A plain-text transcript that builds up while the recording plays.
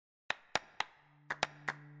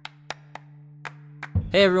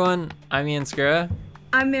Hey everyone, I'm Ian Skura,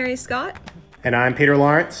 I'm Mary Scott. And I'm Peter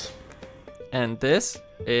Lawrence. and this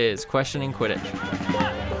is Questioning Quidditch.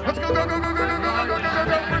 Let's go, go, go, go, go, go, go, go,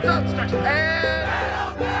 go, go, stretch.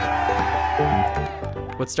 And...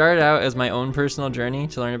 What started out as my own personal journey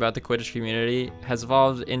to learn about the Quidditch community has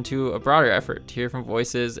evolved into a broader effort to hear from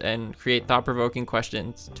voices and create thought-provoking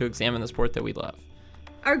questions to examine the sport that we love.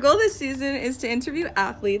 Our goal this season is to interview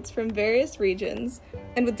athletes from various regions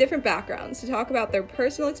and with different backgrounds to talk about their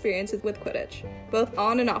personal experiences with Quidditch, both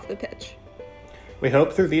on and off the pitch. We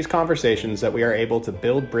hope through these conversations that we are able to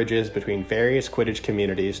build bridges between various Quidditch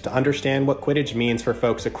communities to understand what Quidditch means for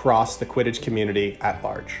folks across the Quidditch community at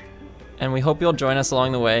large. And we hope you'll join us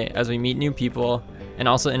along the way as we meet new people and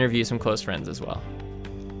also interview some close friends as well.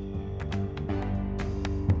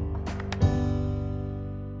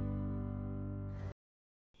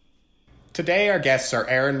 Today our guests are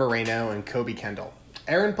Aaron Moreno and Kobe Kendall.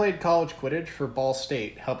 Aaron played college Quidditch for Ball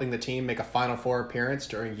State, helping the team make a Final Four appearance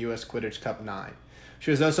during U.S. Quidditch Cup 9. She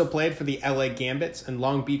has also played for the LA Gambits and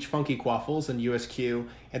Long Beach Funky Quaffles in USQ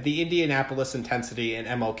and the Indianapolis Intensity in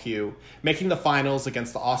MLQ, making the finals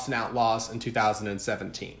against the Austin Outlaws in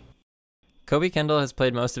 2017. Kobe Kendall has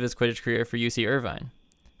played most of his Quidditch career for UC Irvine,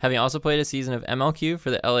 having also played a season of MLQ for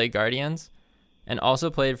the LA Guardians, and also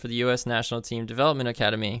played for the U.S. National Team Development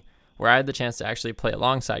Academy, where I had the chance to actually play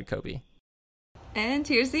alongside Kobe. And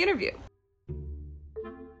here's the interview.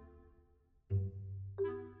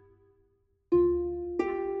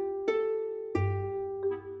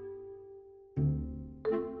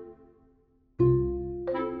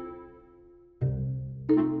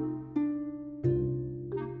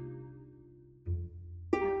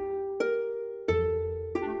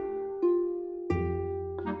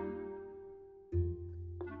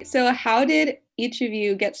 So how did each of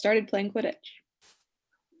you get started playing Quidditch?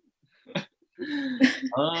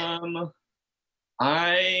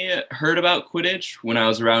 I heard about Quidditch when I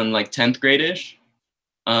was around like 10th grade-ish.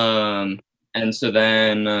 And so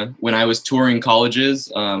then when I was touring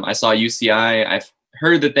colleges, I saw UCI. I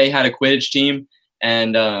heard that they had a Quidditch team,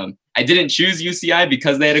 and I didn't choose UCI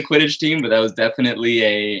because they had a Quidditch team, but that was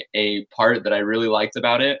definitely a part that I really liked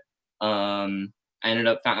about it. I ended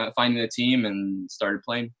up finding the team and started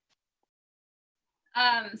playing.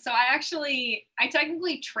 So I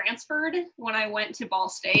technically transferred when I went to Ball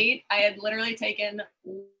State. I had literally taken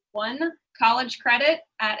one college credit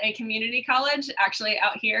at a community college, actually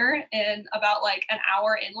out here in about like an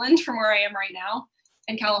hour inland from where I am right now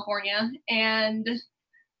in California. And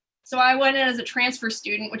so I went in as a transfer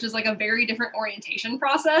student, which is like a very different orientation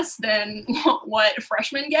process than what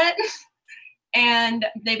freshmen get. And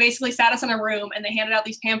they basically sat us in a room and they handed out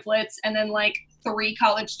these pamphlets, and then like 3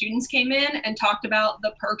 college students came in and talked about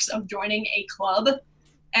the perks of joining a club.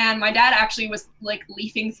 And my dad actually was like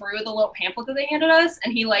leafing through the little pamphlet that they handed us,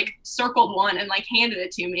 and he like circled one and like handed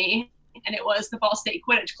it to me, and it was the Ball State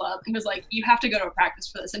Quidditch Club. He was like, "You have to go to a practice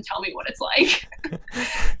for this and tell me what it's like."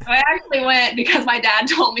 So I actually went because my dad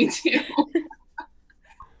told me to.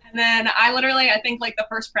 And then I think like the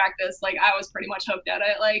first practice, like I was pretty much hooked at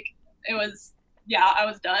it. Like it was, yeah, I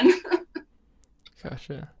was done.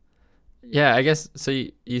 Gotcha. Yeah, I guess, so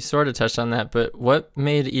you sort of touched on that, but what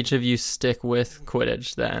made each of you stick with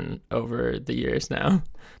Quidditch then over the years now?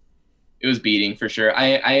 It was beating for sure.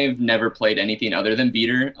 I've never played anything other than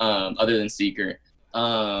beater, other than seeker.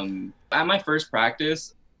 At my first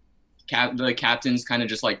practice, the captains kind of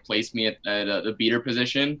just like placed me at the beater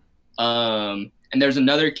position. And there's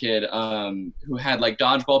another kid who had like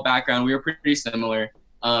dodgeball background. We were pretty similar.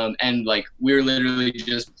 And like we were literally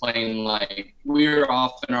just playing, like we were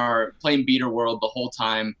off in our playing beater world the whole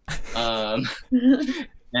time. And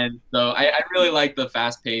so I really like the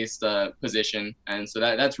fast-paced position, and so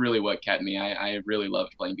that's really what kept me. I really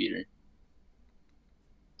loved playing beater.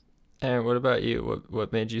 And what about you?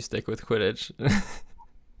 What made you stick with Quidditch?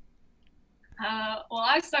 Well,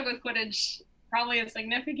 I've stuck with Quidditch probably a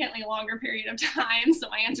significantly longer period of time, so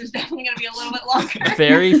my answer is definitely going to be a little bit longer.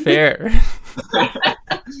 Very fair.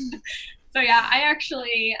 So yeah, I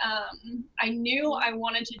actually, I knew I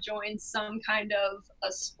wanted to join some kind of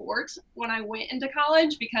a sport when I went into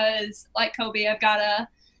college because, like Kobe, I've got a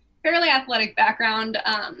fairly athletic background.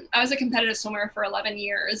 I was a competitive swimmer for 11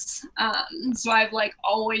 years. So I've like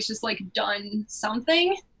always just like done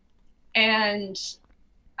something, and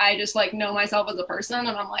I just like know myself as a person,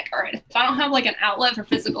 and I'm like, all right, if I don't have like an outlet for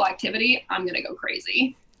physical activity, I'm going to go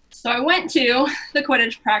crazy. So I went to the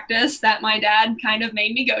Quidditch practice that my dad kind of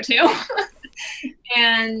made me go to.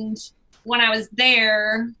 And when I was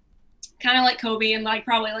there, kind of like Kobe and like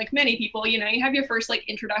probably like many people, you know, you have your first like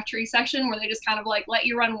introductory section where they just kind of like let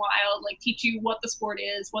you run wild, like teach you what the sport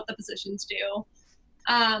is, what the positions do.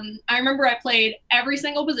 I remember I played every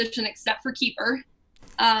single position except for keeper.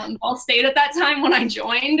 Ball State at that time when I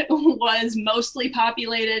joined was mostly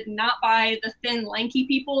populated not by the thin, lanky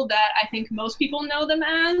people that I think most people know them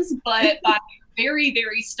as, but by very,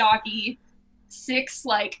 very stocky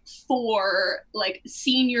 6'4"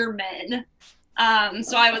 senior men.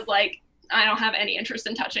 So I was like, I don't have any interest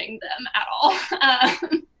in touching them at all.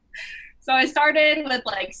 So I started with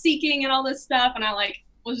like seeking and all this stuff, and I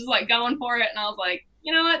was just going for it, and I was like,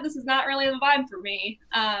 you know what, this is not really the vibe for me.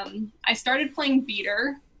 I started playing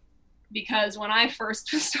beater because when I first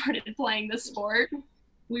started playing this sport,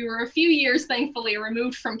 we were a few years, thankfully,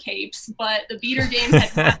 removed from capes, but the beater game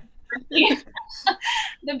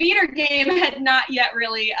had not yet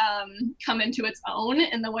really come into its own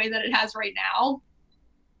in the way that it has right now.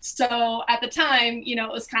 So at the time,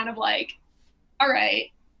 it was kind of like, all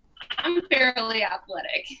right, I'm fairly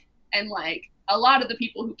athletic, and a lot of the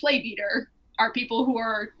people who play beater are people who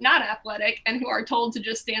are not athletic and who are told to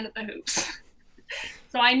just stand at the hoops.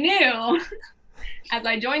 So I knew as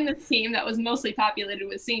I joined this team that was mostly populated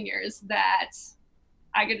with seniors that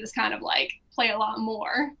I could just kind of play a lot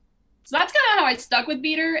more. So that's kind of how I stuck with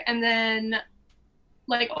beater. And then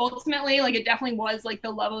ultimately, it definitely was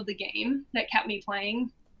the love of the game that kept me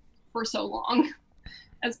playing for so long.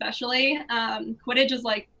 Especially Quidditch is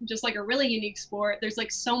just a really unique sport. There's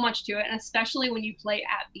so much to it, and especially when you play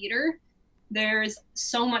at beater, there's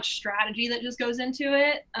so much strategy that just goes into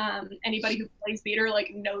it. Anybody who plays beater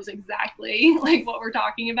knows exactly what we're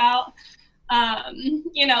talking about.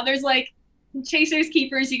 There's chasers,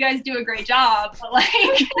 keepers, you guys do a great job, but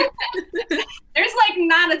there's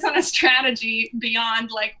not a ton of strategy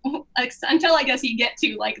beyond until I guess you get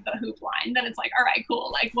to the hoop line. Then it's all right,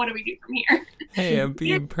 cool, what do we do from here? Hey, I'm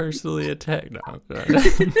being personally attacked now.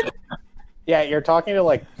 Yeah, you're talking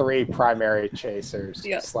to 3 primary chasers.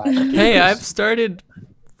 Yep. Hey, I've started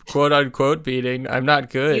quote unquote beating. I'm not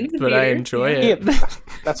good, but I enjoy it.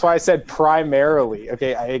 That's why I said primarily.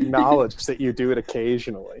 Okay, I acknowledge that you do it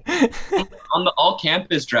occasionally. On the all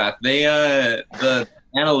campus draft, the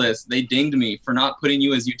analysts, they dinged me for not putting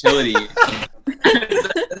you as utility.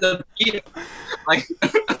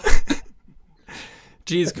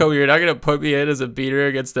 Jeez, Kobe, you're not gonna put me in as a beater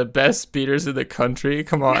against the best beaters in the country?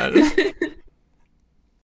 Come on.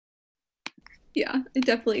 Yeah, it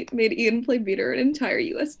definitely made Ian play beater an entire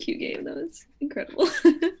USQ game. That was incredible.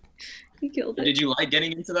 He killed it. Did you like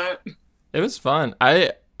getting into that? It was fun.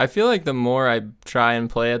 I feel like the more I try and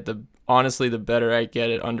play it, honestly, the better I get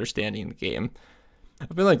at understanding the game.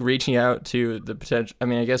 I've been reaching out to the potential. I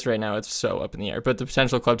mean, I guess right now it's so up in the air, but the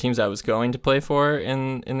potential club teams I was going to play for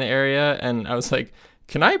in the area, and I was like,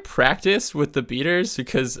 can I practice with the beaters?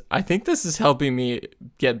 Because I think this is helping me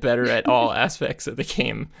get better at all aspects of the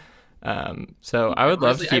game. So I would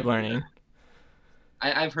love to keep learning.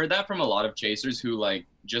 I've heard that from a lot of chasers who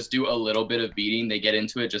just do a little bit of beating. They get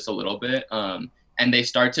into it just a little bit, and they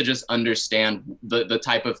start to just understand the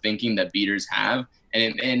type of thinking that beaters have,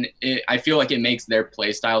 and I feel like it makes their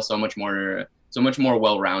play style so much more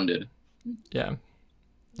well-rounded. Yeah,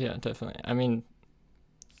 definitely. I mean,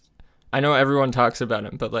 I know everyone talks about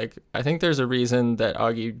him, but I think there's a reason that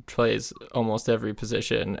Augie plays almost every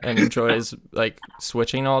position and enjoys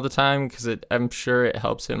switching all the time, because I'm sure it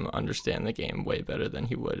helps him understand the game way better than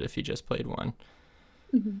he would if he just played one.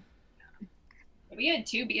 Mm-hmm. We had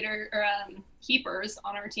 2 beater keepers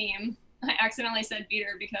on our team. I accidentally said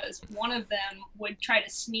beater because one of them would try to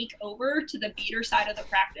sneak over to the beater side of the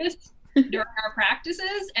practice during our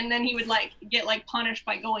practices, and then he would get punished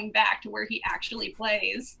by going back to where he actually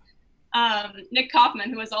plays. Nick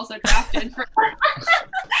Kaufman, who was also drafted for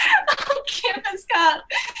Campus Cup,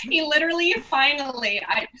 he literally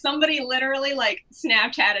somebody literally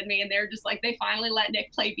Snapchatted me, and they're just they finally let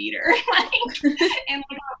Nick play beater in a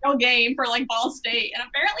real game for Ball State, and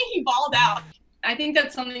apparently he balled out. I think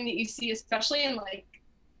that's something that you see especially in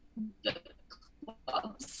the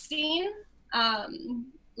club scene.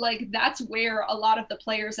 That's where a lot of the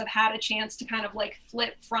players have had a chance to kind of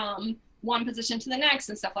flip from one position to the next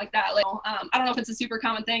and stuff like that. I don't know if it's a super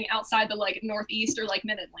common thing outside the Northeast or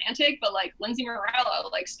Mid-Atlantic, but Lindsay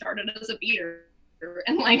Morello started as a beater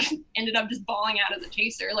and ended up just balling out as a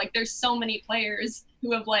chaser. There's so many players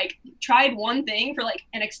who have tried one thing for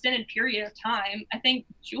an extended period of time. I think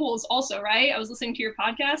Jules also, right? I was listening to your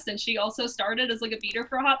podcast and she also started as a beater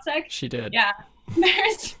for a hot sec. She did. Yeah.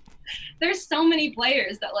 there's so many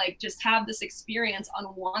players that like just have this experience on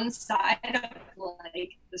one side of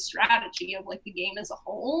like the strategy of like the game as a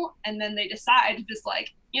whole, and then they decide to just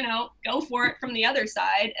like, you know, go for it from the other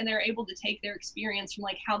side, and they're able to take their experience from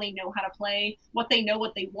like how they know how to play, what they know,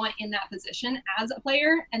 what they want in that position as a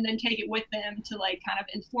player, and then take it with them to like kind of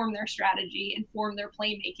inform their strategy, inform their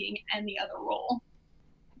playmaking and the other role.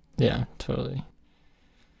 Yeah, totally.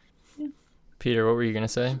 Peter, what were you gonna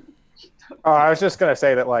say? Oh, I was just gonna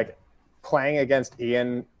say that like playing against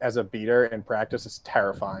Ian as a beater in practice is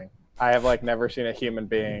terrifying. I have like never seen a human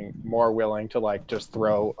being more willing to like just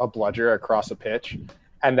throw a bludger across a pitch,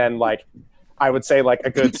 and then like I would say like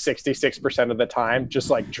a good 66% of the time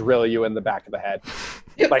just like drill you in the back of the head,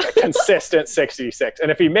 like a consistent 66.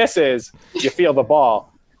 And if he misses, you feel the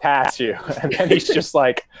ball pass you, and then he's just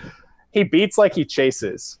like, he beats like he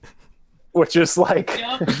chases, which is like,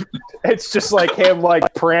 Yep. it's just like him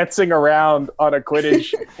like prancing around on a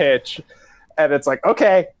Quidditch pitch, and it's like,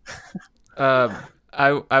 okay.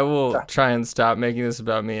 I will try and stop making this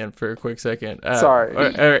about me and for a quick second. Sorry.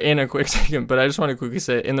 Or in a quick second, but I just want to quickly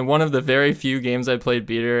say, in one of the very few games I played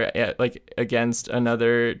beater like against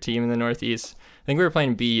another team in the Northeast, I think we were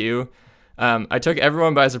playing BU. I took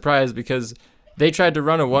everyone by surprise because they tried to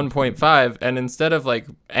run a 1.5, and instead of like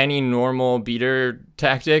any normal beater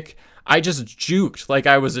tactic, I just juked like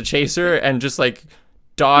I was a chaser and just like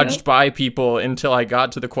dodged by people until I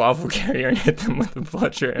got to the quaffle carrier and hit them with the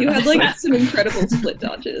bludger. You had like some incredible split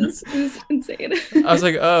dodges. It was insane. I was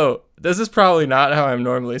like, oh, this is probably not how I'm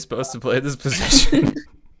normally supposed to play this position.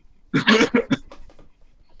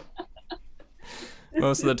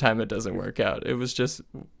 Most of the time it doesn't work out. It was just,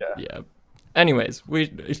 yeah. Anyways,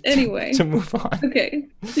 to move on. Okay.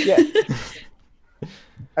 Yeah.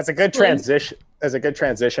 As a good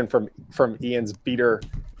transition from Ian's beater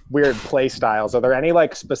weird play styles, are there any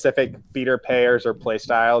like specific beater pairs or play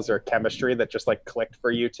styles or chemistry that just like clicked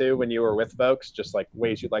for you two when you were with folks? Just like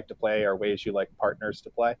ways you'd like to play or ways you like partners to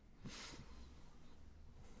play?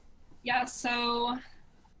 Yeah, so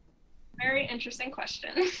very interesting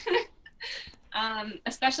question.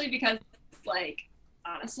 Especially because like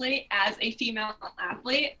honestly, as a female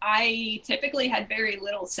athlete, I typically had very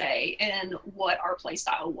little say in what our play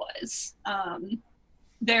style was.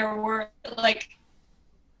 There were like,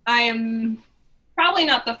 I am probably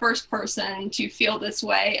not the first person to feel this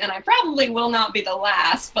way, and I probably will not be the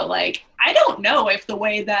last, but like, I don't know if the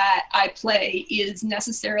way that I play is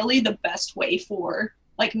necessarily the best way for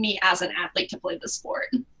like me as an athlete to play the sport,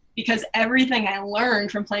 because everything I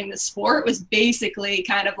learned from playing the sport was basically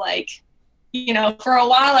kind of like, you know, for a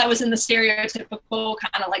while I was in the stereotypical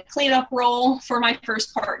kind of like cleanup role for my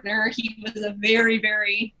first partner. He was a very,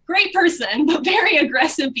 very great person, but very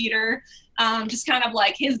aggressive beater. Just kind of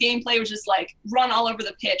like his gameplay was just like run all over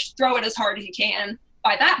the pitch, throw it as hard as you can.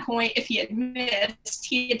 By that point, if he had missed,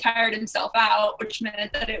 he had tired himself out, which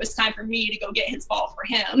meant that it was time for me to go get his ball for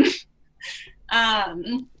him.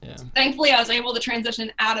 Thankfully, I was able to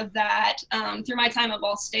transition out of that through my time at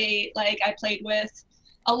Ball State. Like I played with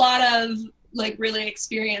a lot of like really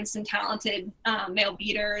experienced and talented male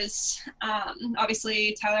beaters.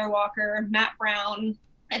 Obviously, Tyler Walker, Matt Brown.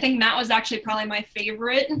 I think Matt was actually probably my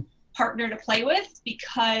favorite partner to play with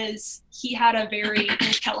because he had a very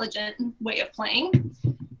intelligent way of playing,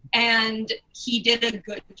 and he did a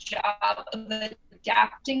good job of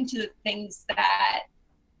adapting to the things that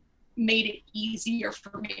made it easier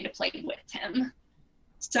for me to play with him.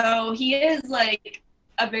 So he is like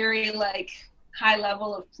a very like high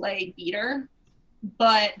level of play beater,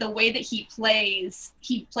 but the way that he plays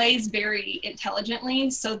very intelligently,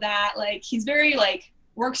 so that like he's very like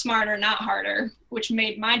work smarter, not harder, which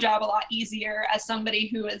made my job a lot easier as somebody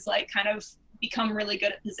who has like kind of become really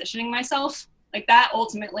good at positioning myself. Like that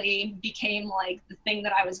ultimately became like the thing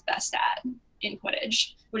that I was best at in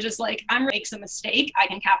Quidditch, which is like, I'm gonna make a mistake, I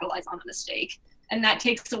can capitalize on a mistake. And that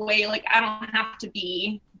takes away, like, I don't have to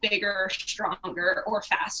be bigger, stronger, or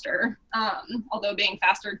faster. Although being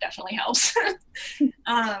faster definitely helps.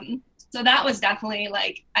 So that was definitely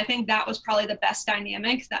like, I think that was probably the best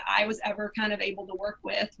dynamic that I was ever kind of able to work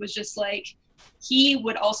with, was just like, he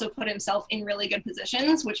would also put himself in really good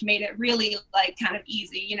positions, which made it really like kind of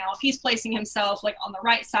easy. You know, if he's placing himself like on the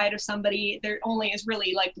right side of somebody, there only is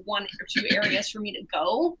really like one or two areas for me to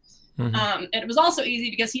go. Mm-hmm. And it was also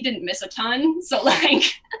easy because he didn't miss a ton. So like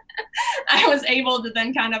I was able to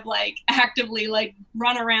then kind of like actively like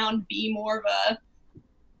run around, be more of a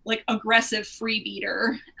like aggressive free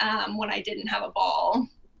beater when I didn't have a ball.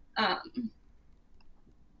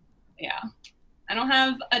 Yeah. I don't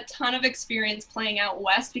have a ton of experience playing out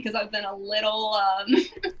west because I've been a little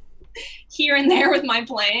here and there with my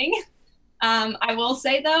playing. I will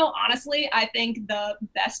say though, honestly, I think the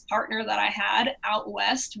best partner that I had out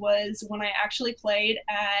west was when I actually played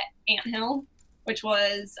at Anthill, which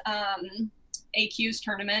was AQ's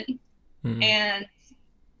tournament. Mhm. And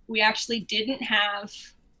we actually didn't have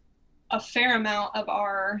a fair amount of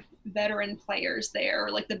our veteran players there,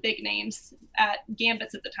 like the big names at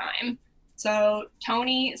Gambits at the time. So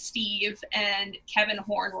Tony, Steve, and Kevin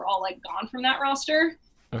Horn were all like gone from that roster.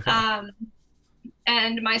 Okay.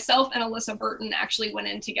 And myself and Alyssa Burton actually went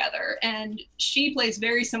in together, and she plays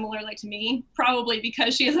very similarly to me, probably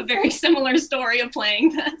because she has a very similar story of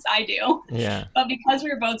playing as I do. Yeah. But because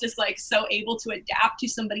we were both just like so able to adapt to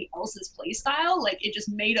somebody else's play style, like it just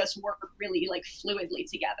made us work really like fluidly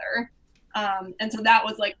together. And so that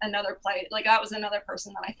was like another play, like that was another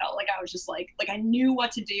person that I felt like I was just like I knew what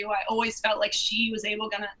to do. I always felt like she was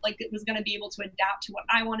gonna be able to adapt to what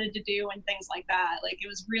I wanted to do and things like that. Like it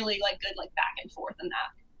was really like good, like back and forth in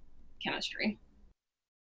that chemistry.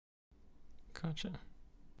 Gotcha.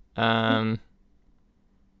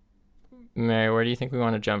 Mary, where do you think we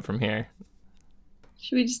want to jump from here?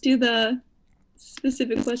 Should we just do the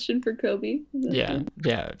specific question for Kobe? Yeah,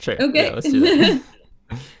 sure. Okay. Yeah, let's do that.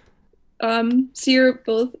 So you're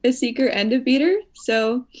both a seeker and a beater.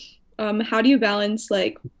 So how do you balance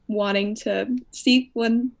like wanting to seek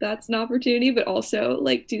when that's an opportunity, but also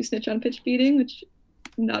like do snitch on pitch beating, which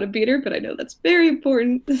I'm not a beater, but I know that's very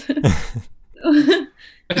important. How do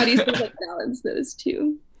you sort of like balance those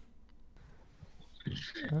two?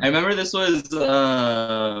 I remember this was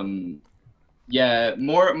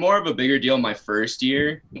more of a bigger deal my first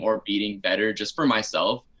year, more beating better just for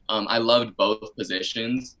myself. I loved both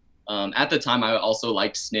positions. At the time, I also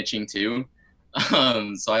liked snitching too.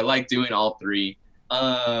 So I liked doing all three.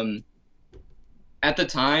 At the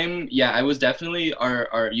time, I was definitely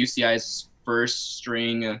our UCI's first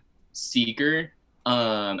string seeker.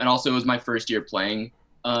 And also it was my first year playing.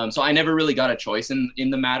 So I never really got a choice in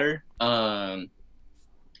the matter. I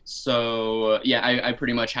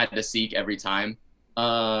pretty much had to seek every time.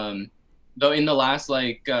 Though in the last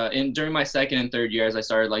during my second and third years, I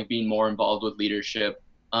started like being more involved with leadership.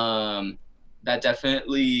 That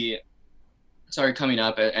definitely started coming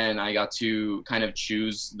up, and I got to kind of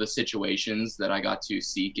choose the situations that I got to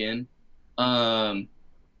seek in.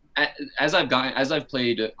 As I've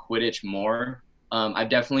played Quidditch more, I've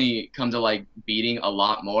definitely come to like beating a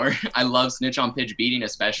lot more. I love snitch on pitch beating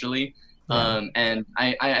especially. And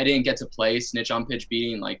I didn't get to play snitch on pitch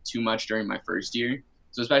beating like too much during my first year.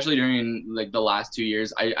 So especially during like the last 2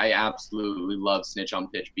 years, I absolutely love snitch on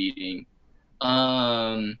pitch beating.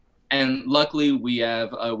 And luckily we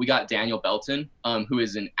got Daniel Belton, who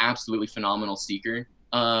is an absolutely phenomenal seeker.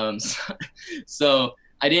 So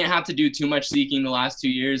I didn't have to do too much seeking the last 2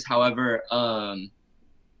 years. However,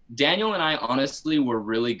 Daniel and I honestly were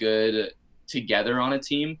really good together on a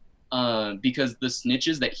team, because the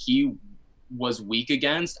snitches that he was weak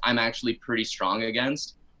against, I'm actually pretty strong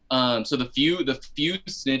against. So the few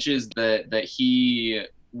snitches that he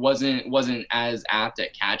wasn't as apt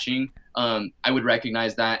at catching, I would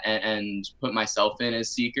recognize that and put myself in as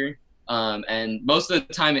seeker. And most of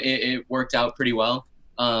the time it worked out pretty well.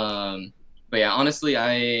 But yeah, honestly,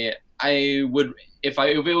 I would, if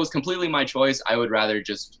it was completely my choice, I would rather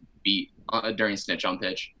just beat during snitch on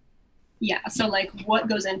pitch. Yeah, so like what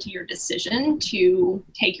goes into your decision to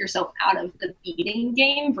take yourself out of the beating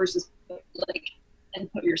game versus like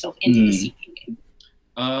and put yourself into the seeking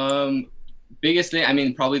game? Biggest thing, I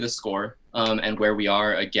mean, probably the score, and where we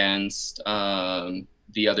are against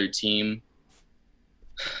the other team.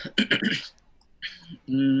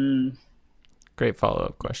 Great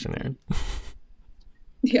follow-up question, Aaron.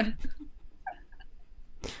 Yeah.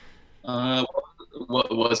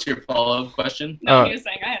 What was your follow-up question? No, he was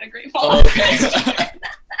saying I had a great follow-up. Okay.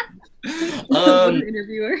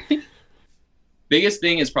 Interviewer. Biggest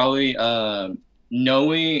thing is probably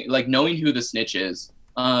knowing who the snitch is.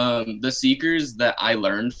 The seekers that I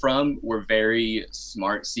learned from were very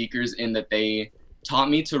smart seekers in that they taught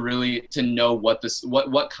me to know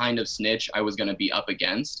what kind of snitch I was going to be up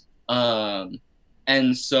against. And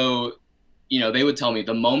so, they would tell me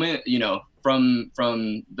the moment, from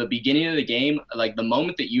the beginning of the game, like the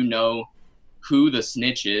moment that you know who the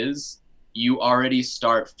snitch is, you already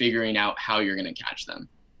start figuring out how you're going to catch them.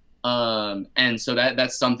 And so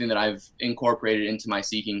that's something that I've incorporated into my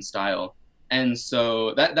seeking style. And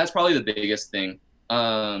so that's probably the biggest thing.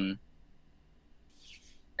 And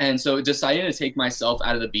so deciding to take myself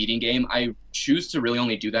out of the beating game, I choose to really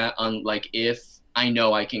only do that on like if I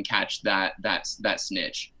know I can catch that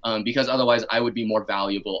snitch, because otherwise I would be more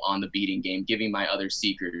valuable on the beating game, giving my other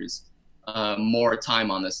seekers more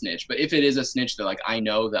time on the snitch. But if it is a snitch that like I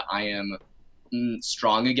know that I am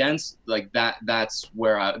strong against, like that's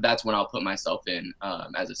when I'll put myself in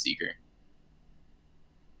as a seeker.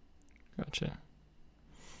 Gotcha.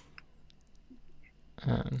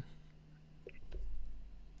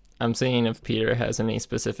 I'm seeing if Peter has any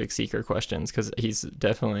specific seeker questions, because he's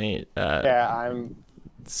definitely I'm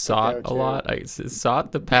sought a lot. Is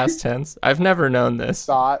sought the past tense? I've never known this.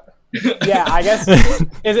 Sought. Yeah, I guess.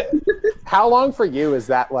 How long for you is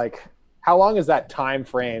that, like, how long is that time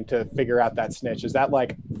frame to figure out that snitch? Is that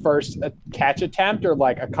like first a catch attempt, or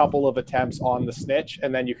like a couple of attempts on the snitch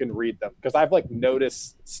and then you can read them? Because I've like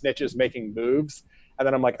noticed snitches making moves and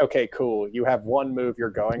then I'm like, okay, cool. You have one move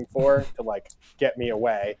you're going for to like get me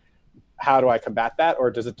away. How do I combat that?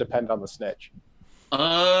 Or does it depend on the snitch?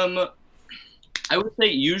 I would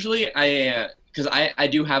say usually because I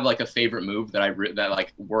do have like a favorite move that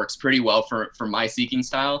like works pretty well for my seeking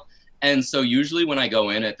style. And so usually when I go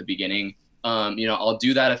in at the beginning, I'll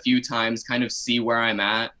do that a few times, kind of see where I'm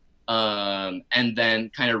at, and then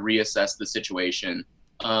kind of reassess the situation.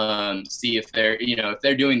 See if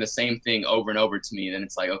they're doing the same thing over and over to me, then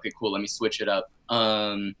it's like, okay, cool, let me switch it up.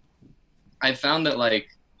 I found that, like,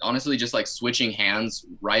 honestly, just like switching hands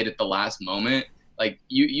right at the last moment, like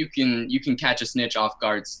you can catch a snitch off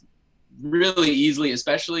guards really easily,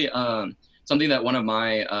 especially something that one of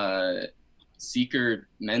my seeker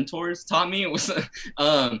mentors taught me was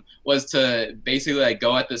to basically like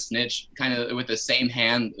go at the snitch kind of with the same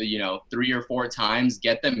hand, 3 or 4 times,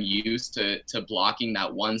 get them used to blocking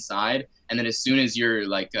that one side, and then as soon as you're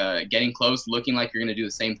like getting close, looking like you're going to do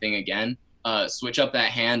the same thing again, switch up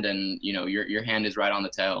that hand, and your hand is right on the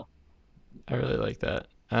tail. I really like that.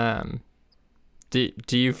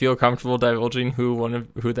 Do you feel comfortable divulging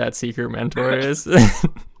who that seeker mentor is?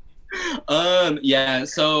 Yeah,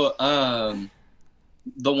 so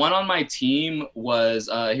the one on my team was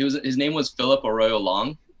his name was Philip Arroyo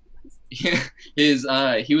Long. He was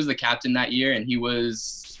the captain that year, and he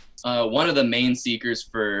was one of the main seekers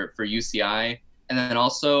for UCI. And then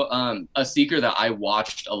also a seeker that I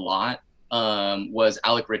watched a lot was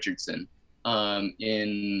Alec Richardson from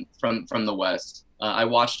the West. I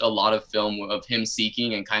watched a lot of film of him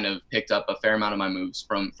seeking and kind of picked up a fair amount of my moves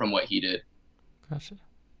from what he did. Gotcha.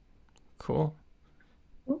 Cool.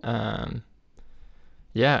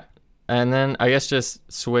 Yeah. And then I guess just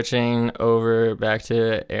switching over back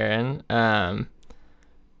to Aaron.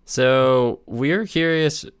 So we're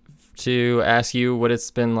curious to ask you what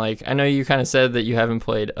it's been like. I know you kind of said that you haven't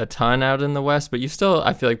played a ton out in the West, but you still,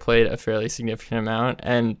 I feel like, played a fairly significant amount.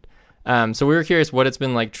 And so we were curious what it's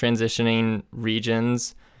been like transitioning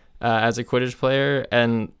regions as a Quidditch player,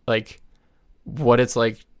 and like what it's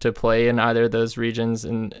like to play in either of those regions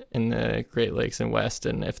in the Great Lakes and West,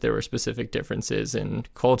 and if there were specific differences in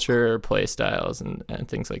culture or play styles and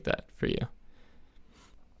things like that for you.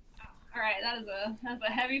 All right, that's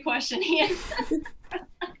a heavy question, Ian.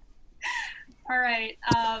 All right.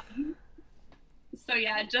 So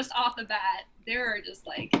yeah, just off the bat, there are just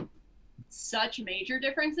like such major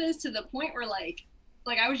differences to the point where like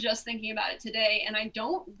I was just thinking about it today, and I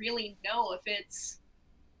don't really know if it's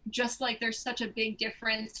just like there's such a big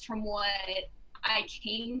difference from what I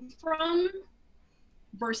came from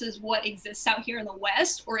versus what exists out here in the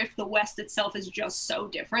West, or if the West itself is just so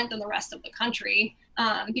different than the rest of the country.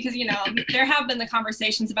 Because, there have been the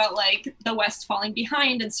conversations about like the West falling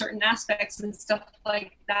behind in certain aspects and stuff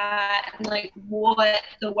like that, and like what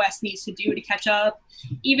the West needs to do to catch up,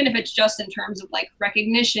 even if it's just in terms of like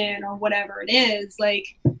recognition or whatever it is.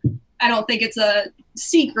 Like, I don't think it's a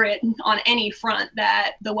secret on any front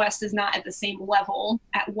that the West is not at the same level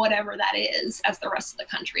at whatever that is as the rest of the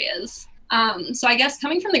country is. So I guess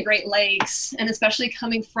coming from the Great Lakes, and especially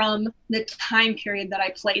coming from the time period that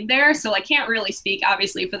I played there, so I can't really speak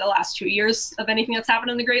obviously for the last 2 years of anything that's happened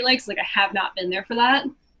in the Great Lakes. Like, I have not been there for that.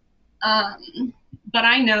 But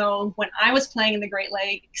I know when I was playing in the Great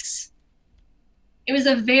Lakes, it was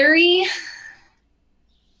a very,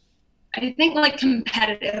 I think, like,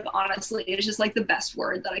 competitive, honestly, is just like the best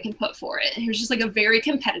word that I can put for it. It was just like a very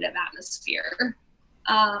competitive atmosphere.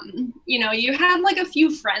 You had like a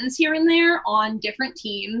few friends here and there on different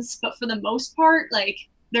teams, but for the most part, like,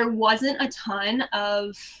 there wasn't a ton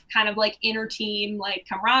of kind of like inter team like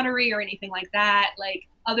camaraderie or anything like that. Like,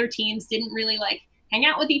 other teams didn't really like hang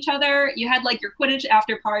out with each other. You had like your Quidditch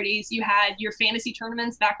after parties, you had your fantasy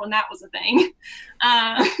tournaments back when that was a thing.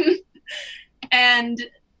 And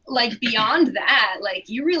like beyond that, like,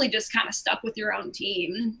 you really just kind of stuck with your own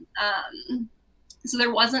team. So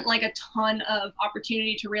there wasn't like a ton of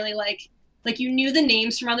opportunity to really like you knew the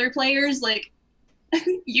names from other players, like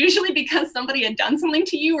usually because somebody had done something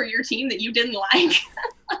to you or your team that you didn't like.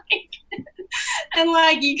 and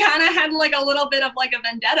like you kind of had like a little bit of like a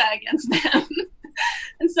vendetta against them.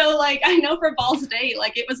 And so like I know for Ball State,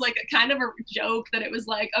 like it was like a kind of a joke that it was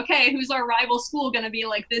like, okay, who's our rival school gonna be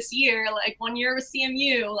like this year? Like one year was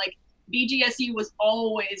CMU, like BGSU was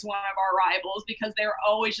always one of our rivals because they were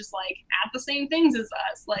always just like at the same things as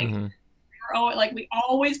us. Like we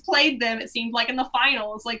always played them. It seemed like in the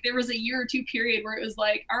finals, like there was a year or two period where it was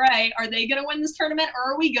like, all right, are they gonna win this tournament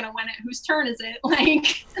or are we gonna win it? Whose turn is it?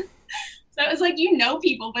 Like so it was like, you know,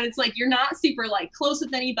 people, but it's like you're not super like close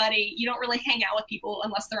with anybody. You don't really hang out with people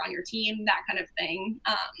unless they're on your team, that kind of thing.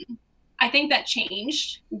 I think that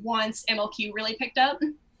changed once MLQ really picked up.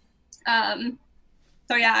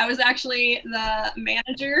 So yeah, I was actually the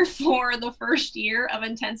manager for the first year of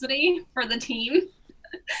Intensity for the team.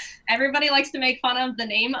 Everybody likes to make fun of the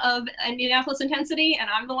name of Indianapolis Intensity, and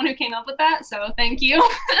I'm the one who came up with that. So thank you.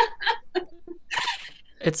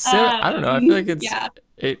 It's I don't know. I feel like it's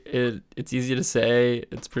it's easy to say.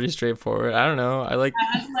 It's pretty straightforward. I don't know.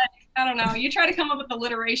 I don't know. You try to come up with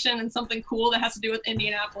alliteration and something cool that has to do with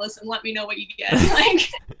Indianapolis, and let me know what you get.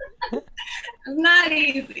 Like it's not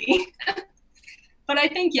easy. But I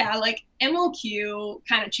think, yeah, like MLQ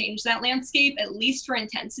kind of changed that landscape, at least for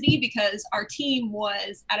Intensity, because our team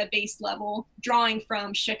was at a base level drawing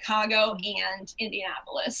from Chicago and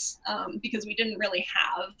Indianapolis, because we didn't really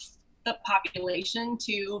have the population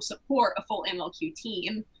to support a full MLQ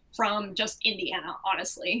team from just Indiana,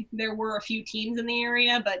 honestly. There were a few teams in the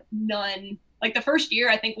area, but none. Like the first year,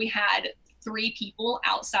 I think we had 3 people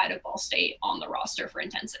outside of Ball State on the roster for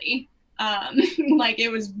Intensity. Like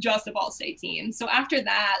it was just a Ball State team. So after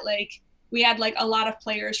that, like we had like a lot of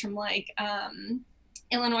players from like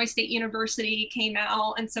Illinois State University came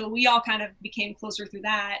out. And so we all kind of became closer through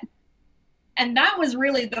that. And that was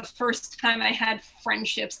really the first time I had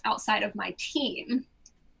friendships outside of my team.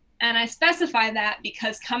 And I specify that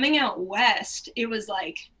because coming out west, it was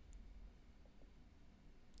like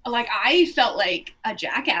I felt like a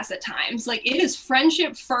jackass at times. Like it is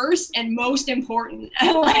friendship first and most important.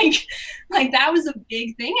 like that was a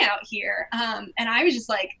big thing out here. And I was just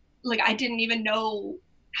like I didn't even know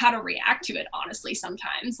how to react to it, honestly.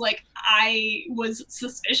 Sometimes like I was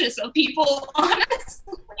suspicious of people,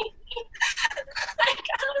 honestly.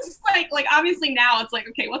 I was like obviously now it's like,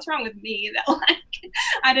 okay, what's wrong with me that like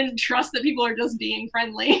I didn't trust that people are just being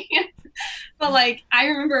friendly. But like I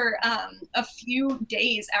remember a few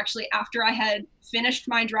days actually after I had finished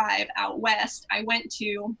my drive out west, I went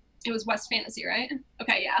to, it was West Fantasy, right?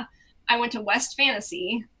 Okay, yeah. I went to West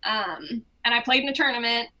Fantasy and I played in a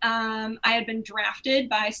tournament. I had been drafted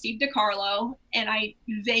by Steve DiCarlo and I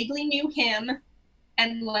vaguely knew him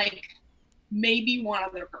and like maybe one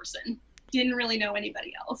other person. Didn't really know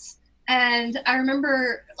anybody else. And I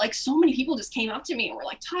remember like so many people just came up to me and were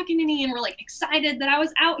like talking to me and were like excited that I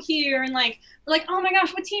was out here and like, were like, oh my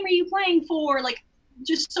gosh, what team are you playing for? Like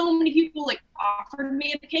just so many people like offered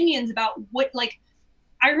me opinions about what, like,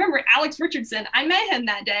 I remember Alex Richardson, I met him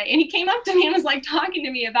that day and he came up to me and was like talking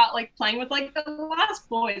to me about like playing with like the Lost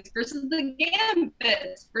Boys versus the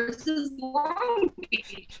Gambits versus Long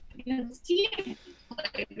Beach. His team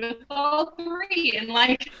played with all 3 and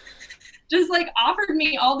like, just like offered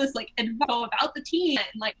me all this like info about the team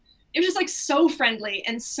and like it was just like so friendly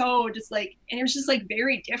and so just like, and it was just like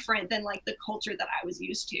very different than like the culture that I was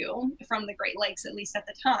used to from the Great Lakes, at least at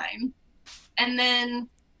the time. And then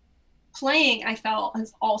playing, I felt,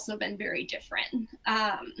 has also been very different.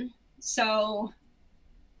 So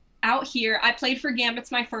out here, I played for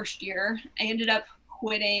Gambits my first year. I ended up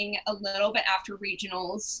quitting a little bit after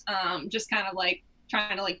regionals, just kind of like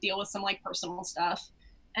trying to like deal with some like personal stuff.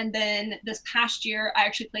 And then this past year, I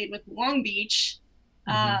actually played with Long Beach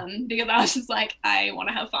because I was just like, I want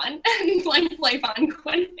to have fun and like play fun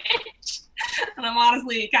Quidditch. And I'm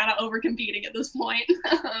honestly kind of over competing at this point.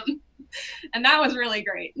 And that was really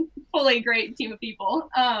great, fully great team of people.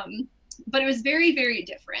 But it was very, very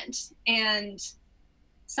different. And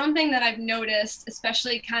something that I've noticed,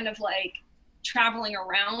 especially kind of like traveling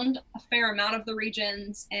around a fair amount of the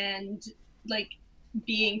regions and like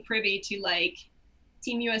being privy to like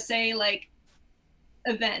Team USA like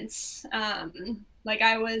events. Like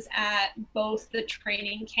I was at both the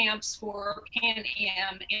training camps for Pan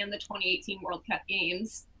Am and the 2018 World Cup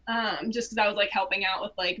Games, just because I was like helping out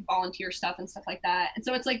with like volunteer stuff and stuff like that. And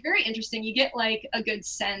so it's like very interesting. You get like a good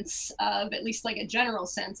sense of, at least like a general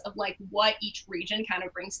sense of like what each region kind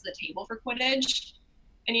of brings to the table for Quidditch.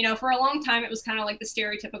 And, you know, for a long time, it was kind of like the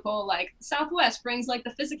stereotypical, like, Southwest brings, like,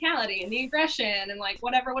 the physicality and the aggression and, like,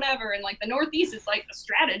 whatever. And, like, the Northeast is, like, the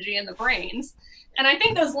strategy and the brains. And I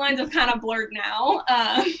think those lines have kind of blurred now.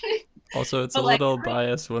 Also, it's But, a like, little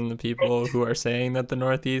biased when the people who are saying that the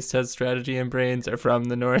Northeast has strategy and brains are from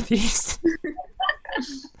the Northeast.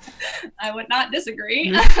 I would not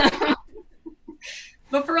disagree.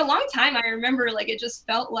 But for a long time, I remember like it just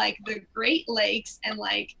felt like the Great Lakes, and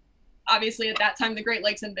like obviously at that time the Great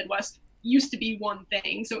Lakes and Midwest used to be one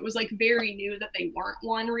thing, so it was like very new that they weren't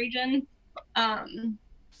one region.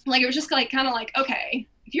 Like it was just like kind of like, okay,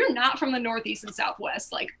 if you're not from the Northeast and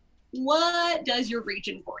Southwest, like what does your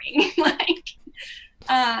region bring? Like,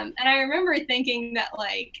 and I remember thinking that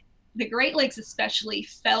like the Great Lakes especially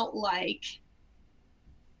felt like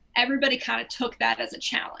everybody kind of took that as a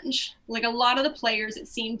challenge. Like a lot of the players, it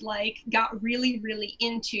seemed like, got really, really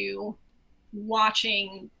into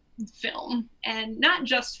watching film, and not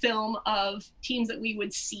just film of teams that we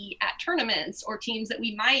would see at tournaments or teams that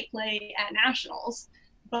we might play at nationals,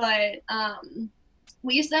 but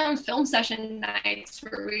we used to have film session nights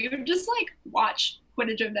where we would just like watch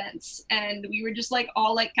Quidditch events, and we would just like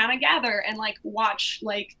all like kind of gather and like watch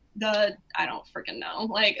like the, I don't freaking know,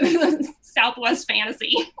 like Southwest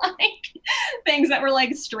Fantasy, like things that were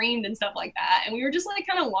like streamed and stuff like that. And we were just like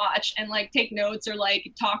kind of watch and like take notes or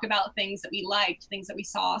like talk about things that we liked, things that we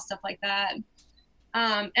saw, stuff like that.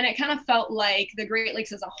 And it kind of felt like the Great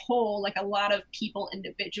Lakes as a whole, like a lot of people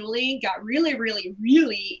individually got really, really,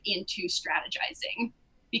 really into strategizing,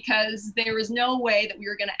 because there was no way that we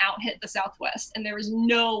were going to out-hit the Southwest, and there was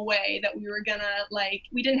no way that we were going to, like,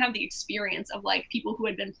 we didn't have the experience of, like, people who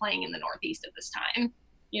had been playing in the Northeast at this time.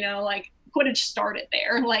 You know, like, Quidditch started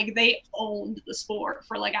there. Like, they owned the sport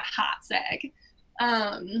for, like, a hot sec.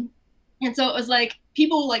 And so it was, like,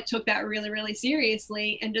 people, like, took that really, really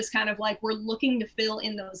seriously and just kind of, like, were looking to fill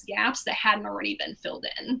in those gaps that hadn't already been filled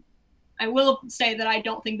in. I will say that I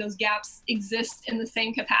don't think those gaps exist in the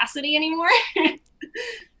same capacity anymore.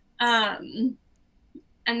 And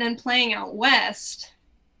then playing out west,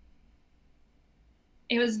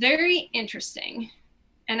 it was very interesting.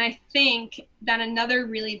 And I think that another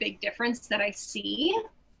really big difference that I see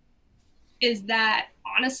is that,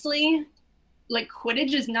 honestly, like,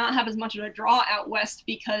 Quidditch does not have as much of a draw out west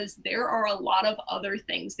because there are a lot of other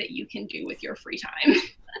things that you can do with your free time.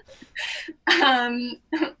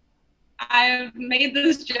 I've made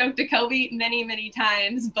this joke to Kobe many, many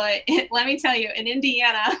times, but let me tell you, in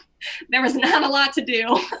Indiana, there was not a lot to do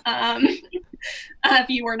if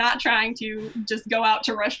you were not trying to just go out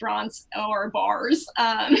to restaurants or bars.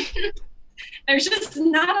 There's just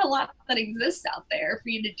not a lot that exists out there for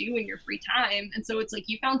you to do in your free time. And so it's like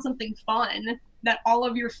you found something fun that all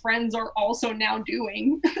of your friends are also now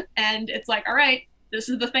doing. And it's like, all right, this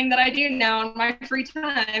is the thing that I do now in my free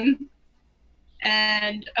time.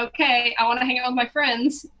 And okay, I want to hang out with my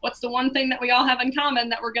friends. What's the one thing that we all have in common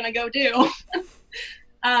that we're going to go do?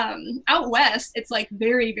 Out west, it's like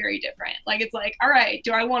very, very different. Like, it's like, all right,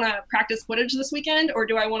 do I want to practice Quidditch this weekend, or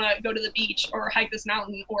do I want to go to the beach or hike this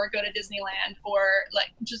mountain or go to Disneyland or like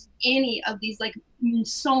just any of these, like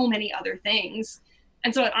so many other things.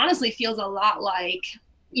 And so it honestly feels a lot like,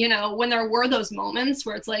 you know, when there were those moments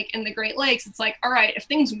where it's like in the Great Lakes, it's like, all right, if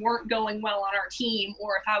things weren't going well on our team,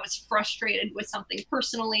 or if I was frustrated with something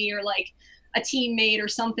personally, or like a teammate or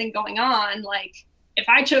something going on, like if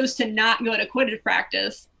I chose to not go to Quidditch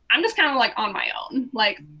practice, I'm just kind of like on my own.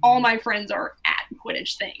 Like all my friends are at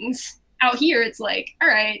Quidditch things. Out here, it's like, all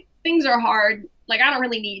right, things are hard. Like I don't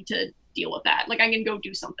really need to deal with that. Like I can go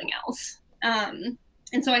do something else. And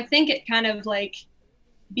so I think it kind of like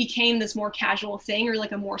became this more casual thing, or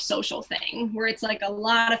like a more social thing, where it's like a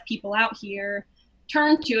lot of people out here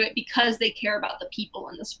turn to it because they care about the people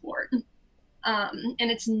in the sport. And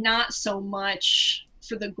it's not so much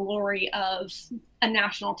for the glory of a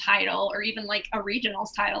national title or even like a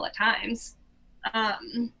regionals title at times.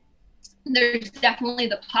 There's definitely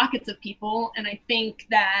the pockets of people, and I think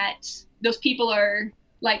that those people are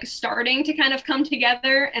like starting to kind of come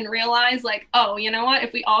together and realize like, oh, you know what,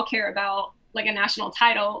 if we all care about like a national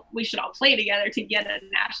title, we should all play together to get a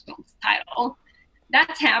national title.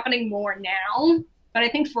 That's happening more now, but I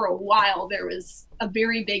think for a while there was a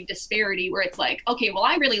very big disparity where it's like, okay, well,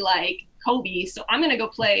 I really like Kobe, so I'm going to go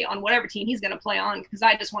play on whatever team he's going to play on because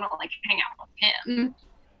I just want to like hang out with him,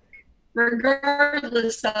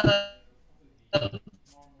 regardless of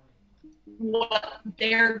what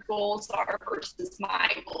their goals are versus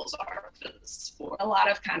my goals are for the sport. A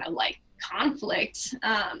lot of kind of like conflict.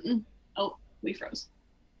 Oh, we froze.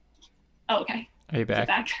 Oh, okay. Are you back?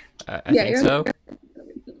 Back? I think so.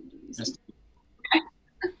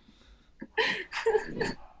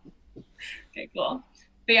 Okay, cool.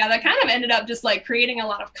 But yeah, that kind of ended up just like creating a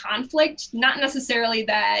lot of conflict. Not necessarily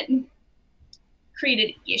that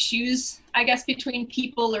created issues, I guess, between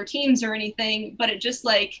people or teams or anything, but it just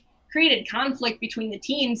like created conflict between the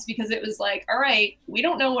teams because it was like, all right, we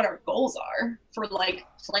don't know what our goals are for like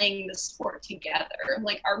playing the sport together.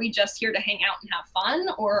 Like, are we just here to hang out and have fun,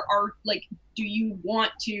 or are like, do you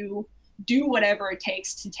want to do whatever it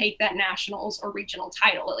takes to take that nationals or regional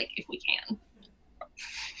title, like if we can?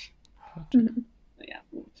 Mhm. Yeah.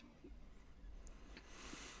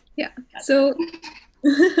 Yeah. So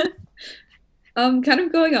kind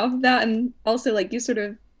of going off of that, and also like you sort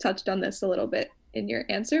of touched on this a little bit in your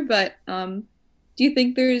answer, but do you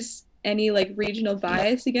think there's any like regional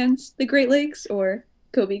bias against the Great Lakes, or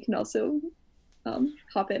Kobe can also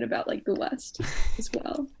hop in about like the West as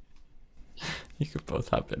well? You could both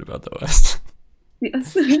hop in about the West.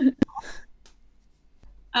 Yes.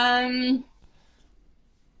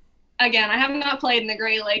 Again, I have not played in the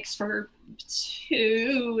Great Lakes for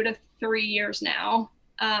 2 to 3 years now.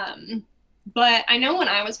 But I know when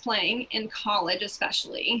I was playing in college,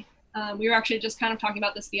 especially, we were actually just kind of talking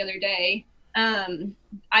about this the other day.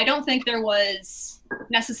 I don't think there was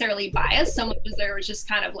necessarily bias so much as there was just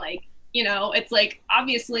kind of like, you know, it's like,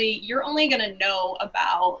 obviously you're only going to know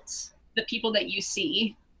about the people that you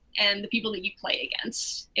see and the people that you play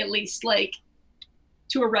against, at least like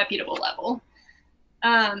to a reputable level.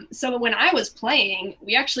 So when I was playing,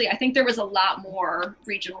 I think there was a lot more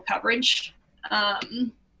regional coverage.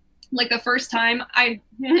 Like the first time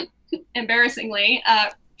embarrassingly,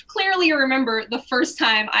 clearly remember the first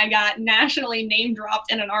time I got nationally name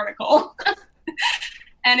dropped in an article.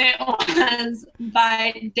 And it was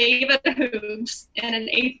by David Hoops in an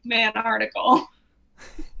 8th Man article.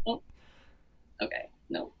 Oh, okay,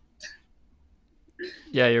 no.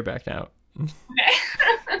 Yeah, you're back now.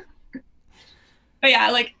 Okay. But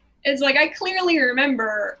yeah, like, it's like I clearly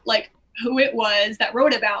remember like who it was that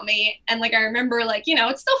wrote about me, and like I remember like, you know,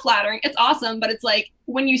 it's still flattering, it's awesome, but it's like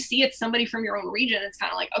when you see it's somebody from your own region, it's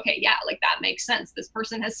kind of like, okay, yeah, like that makes sense. This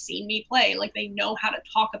person has seen me play, like they know how to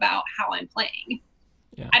talk about how I'm playing.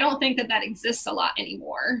 Yeah. I don't think that exists a lot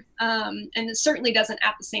anymore, and it certainly doesn't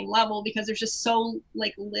at the same level because there's just so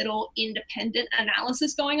like little independent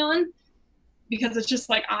analysis going on, because it's just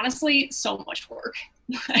like honestly so much work.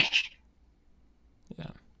 Like,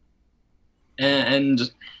 yeah.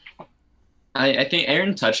 And I think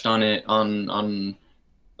Erin touched on it on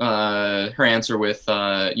her answer with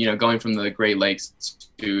you know, going from the Great Lakes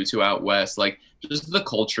to out west. Like, just the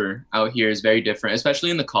culture out here is very different, especially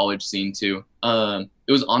in the college scene too.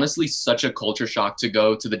 It was honestly such a culture shock to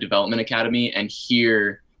go to the development academy and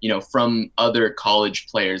hear, you know, from other college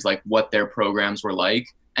players like what their programs were like,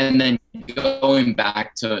 and then going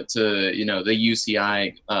back to you know, the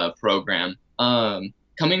UCI program.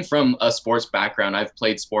 Coming from a sports background, I've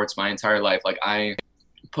played sports my entire life. Like, I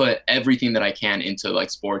put everything that I can into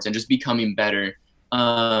like sports and just becoming better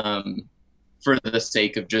for the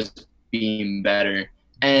sake of just being better.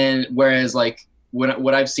 And whereas like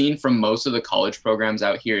what I've seen from most of the college programs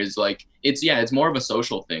out here is like, it's more of a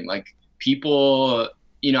social thing. Like, people,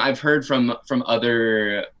 you know, I've heard from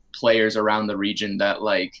other players around the region that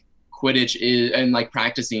like Quidditch is, and like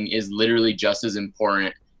practicing is literally just as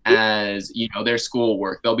important as, you know, their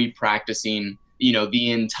schoolwork. They'll be practicing, you know, the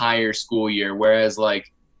entire school year, whereas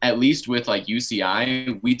like at least with like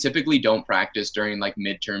UCI, we typically don't practice during like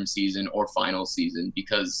midterm season or final season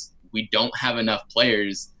because we don't have enough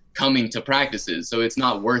players coming to practices, so it's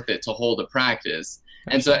not worth it to hold a practice.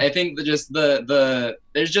 And so I think that just the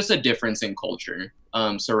there's just a difference in culture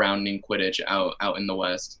surrounding Quidditch out in the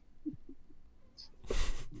West.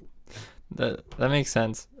 That makes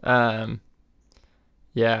sense.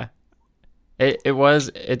 Yeah, it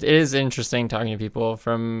is interesting talking to people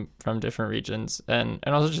from different regions and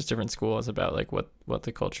also just different schools about like what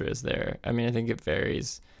the culture is there. I mean, I think it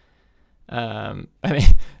varies. I mean,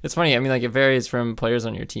 it's funny. I mean, like, it varies from players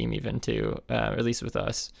on your team even too, or at least with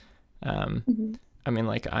us. I mean,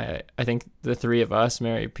 like, I think the three of us,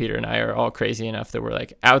 Mary, Peter, and I, are all crazy enough that we're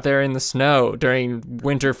like out there in the snow during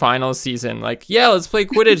winter finals season. Like, yeah, let's play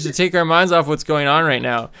Quidditch to take our minds off what's going on right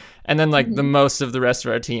now. And then like the most of the rest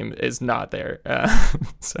of our team is not there.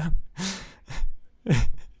 So. Yeah.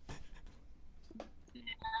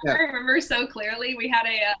 I remember so clearly we had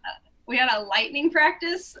a lightning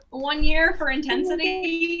practice one year for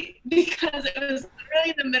intensity because it was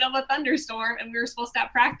literally in the middle of a thunderstorm and we were supposed to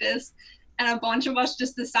have practice, and a bunch of us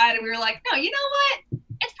just decided, we were like, no, you know what?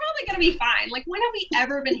 It's probably going to be fine. Like, when have we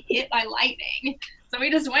ever been hit by lightning? So we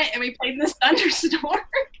just went and we played in this thunderstorm.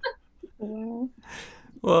 Wow.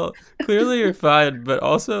 Well, clearly you're fine, but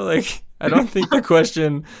also like, I don't think the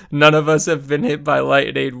question, none of us have been hit by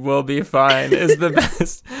lightning, will be fine, is the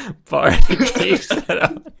best part to gauge that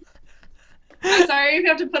out. I'm sorry, you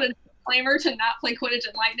have to put a disclaimer to not play Quidditch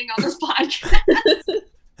and Lightning on this podcast.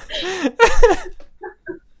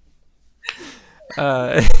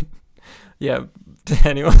 uh, yeah, to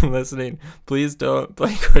anyone listening, please don't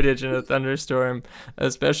play Quidditch in a thunderstorm,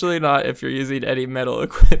 especially not if you're using any metal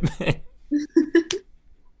equipment.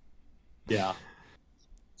 Yeah.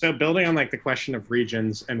 So building on like the question of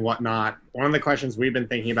regions and whatnot, one of the questions we've been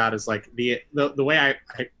thinking about is like the way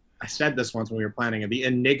I said this once when we were planning it, the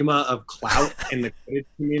enigma of clout in the Quidditch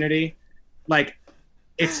community. Like,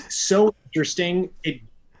 it's so interesting,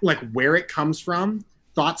 like where it comes from,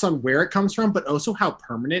 thoughts on where it comes from, but also how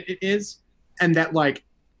permanent it is. And that like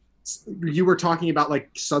you were talking about like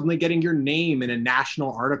suddenly getting your name in a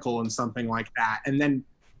national article and something like that. And then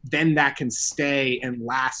that can stay and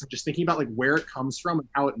last. And just thinking about like where it comes from and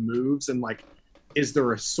how it moves and like, is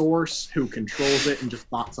there a source, who controls it, and just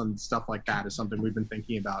thoughts on stuff like that is something we've been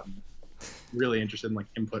thinking about and really interested in like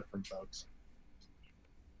input from folks.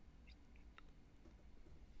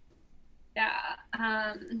 Yeah,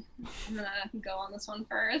 I'm gonna go on this one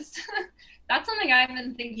first. That's something I've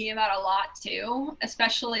been thinking about a lot too,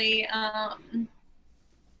 especially I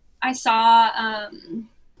saw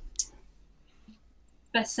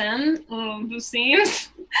Basim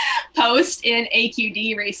post in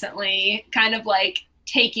AQD recently, kind of like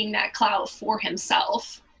taking that clout for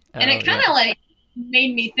himself. And it kind of like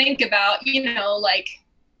made me think about, you know, like,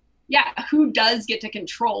 yeah, who does get to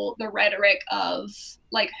control the rhetoric of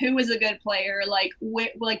like who is a good player, like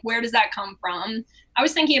where does that come from? I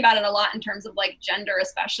was thinking about it a lot in terms of like gender,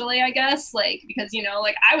 especially, I guess, like because, you know,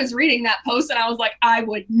 like I was reading that post and I was like, I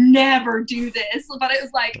would never do this, but it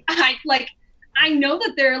was like I know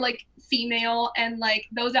that they're like female and like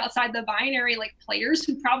those outside the binary like players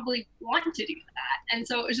who probably want to do that, and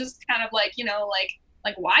so it was just kind of like, you know,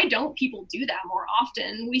 like why don't people do that more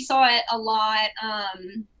often? We saw it a lot.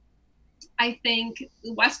 I think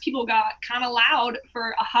West people got kind of loud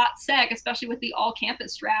for a hot sec, especially with the all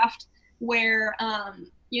campus draft, where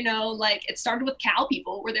you know, like it started with Cal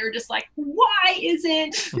people where they were just like, why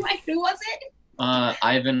isn't like who was it?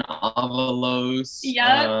 Ivan Avalos,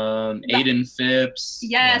 Aiden Phipps.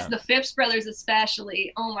 Yes, the Phipps brothers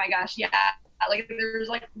especially. Oh my gosh, yeah. Like there's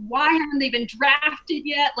like, why haven't they been drafted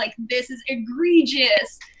yet? Like this is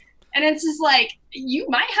egregious. And it's just like, you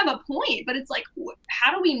might have a point, but it's like,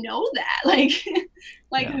 how do we know that? It's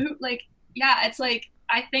like,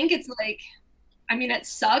 I think it's like, I mean, it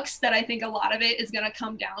sucks that I think a lot of it is going to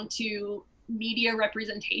come down to media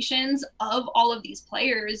representations of all of these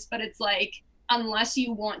players, but it's like, unless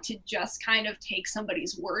you want to just kind of take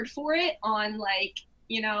somebody's word for it on like,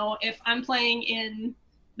 you know, if I'm playing in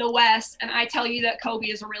the West and I tell you that Kobe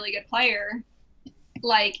is a really good player,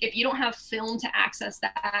 like if you don't have film to access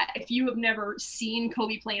that, if you have never seen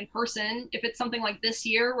Kobe play in person, if it's something like this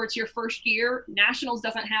year where it's your first year, nationals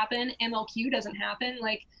doesn't happen, MLQ doesn't happen,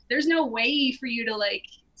 like there's no way for you to like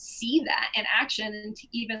see that in action and to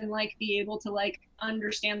even like be able to like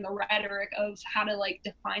understand the rhetoric of how to like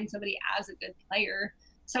define somebody as a good player.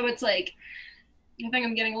 So it's like, I think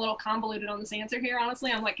I'm getting a little convoluted on this answer here,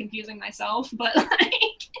 honestly. I'm like confusing myself, but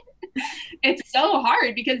like it's so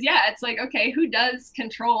hard because yeah, it's like, okay, who does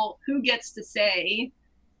control, who gets to say?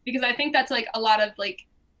 Because I think that's like a lot of like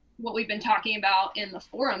what we've been talking about in the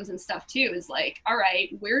forums and stuff too, is like, all right,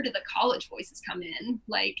 where do the college voices come in?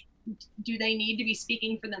 Like, do they need to be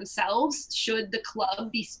speaking for themselves? Should the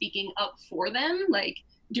club be speaking up for them? Like,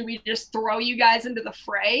 do we just throw you guys into the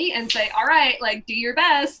fray and say, all right, like do your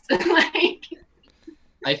best? Like,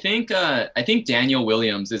 I think Daniel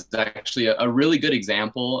Williams is actually a really good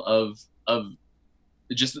example of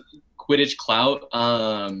just Quidditch clout.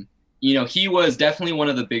 You know, he was definitely one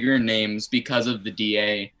of the bigger names because of the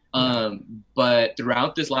DA. But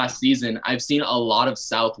throughout this last season, I've seen a lot of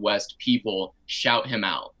Southwest people shout him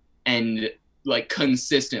out, and like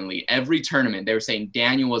consistently every tournament they were saying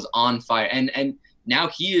Daniel was on fire, and now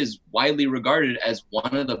he is widely regarded as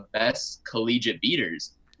one of the best collegiate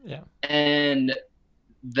beaters. Yeah. And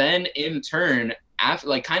then in turn, after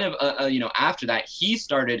like kind of after that, he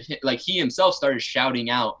himself started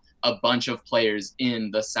shouting out a bunch of players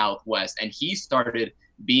in the Southwest, and he started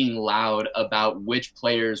being loud about which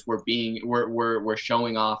players were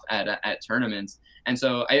showing off at tournaments. And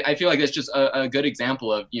so I feel like it's just a good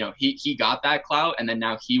example of, you know, he got that clout, and then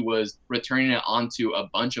now he was returning it onto a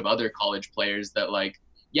bunch of other college players that, like,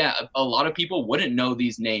 yeah, a lot of people wouldn't know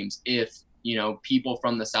these names if, you know, people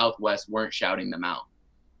from the Southwest weren't shouting them out.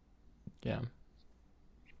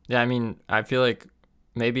 Yeah, I mean, I feel like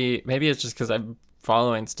maybe it's just because I'm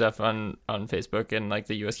following stuff on Facebook and like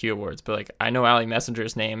the USQ awards, but like I know Allie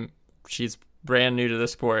Messenger's name. She's brand new to the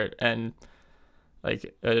sport and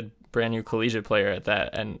like a brand new collegiate player at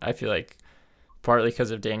that, and I feel like partly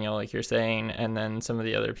because of Daniel, like you're saying, and then some of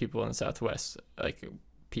the other people in the Southwest, like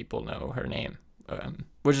people know her name,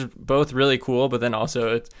 which is both really cool, but then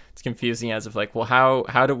also it's confusing as of like, well,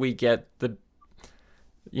 how do we get the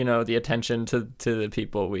the attention to the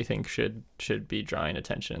people we think should be drawing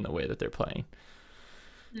attention in the way that they're playing.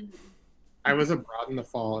 I was abroad in the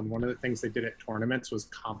fall, and one of the things they did at tournaments was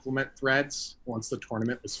compliment threads once the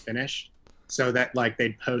tournament was finished, so that like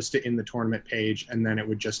they'd post it in the tournament page, and then it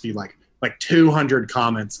would just be like 200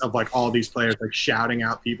 comments of like all these players like shouting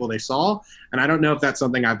out people they saw. And I don't know if that's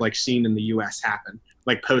something I've like seen in the US happen,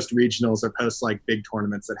 like post regionals or post like big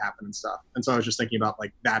tournaments that happen and stuff. And so I was just thinking about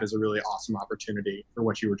like that is a really awesome opportunity for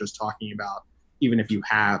what you were just talking about, even if you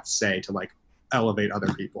have say to like elevate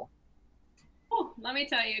other people. Oh, let me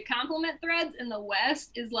tell you, compliment threads in the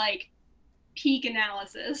West is like peak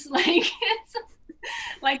analysis. Like it's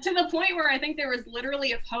like to the point where I think there was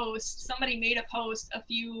literally a post, somebody made a post a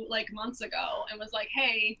few like months ago and was like,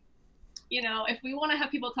 hey, if we want to have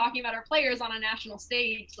people talking about our players on a national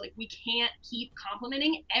stage, like we can't keep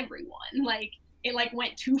complimenting everyone. Like it like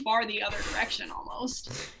went too far the other direction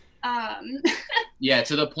almost. Yeah,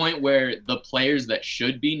 to the point where the players that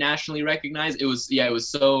should be nationally recognized, it was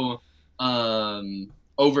so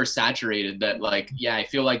oversaturated that like, yeah, I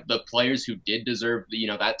feel like the players who did deserve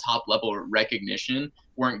that top level recognition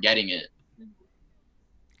weren't getting it.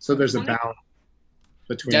 So there's a balance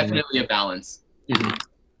between definitely a balance.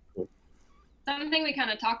 Mm-hmm. Something we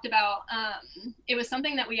kind of talked about, it was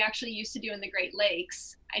something that we actually used to do in the Great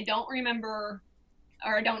Lakes. I don't remember,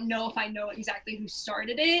 or I don't know if I know exactly who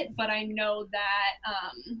started it, but I know that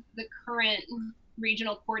the current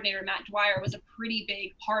regional coordinator, Matt Dwyer, was a pretty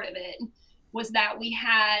big part of it, was that we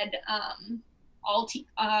had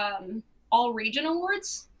all region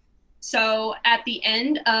awards. So at the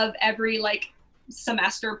end of every like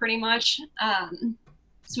semester pretty much,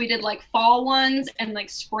 so we did like fall ones and like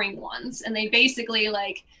spring ones. And they basically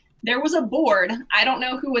like, there was a board, I don't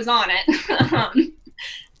know who was on it,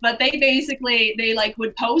 but they like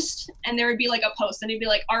would post and there would be like a post and they'd be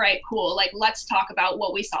like, all right, cool. Like, let's talk about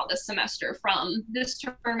what we saw this semester from this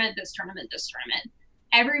tournament, this tournament, this tournament.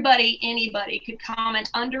 Everybody, anybody could comment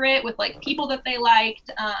under it with like people that they liked,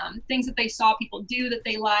 things that they saw people do that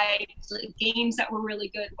they liked, like, games that were really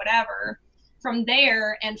good, whatever. From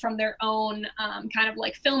there and from their own kind of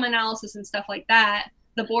like film analysis and stuff like that,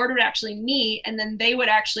 the board would actually meet and then they would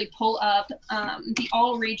actually pull up the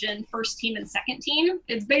all region first team and second team.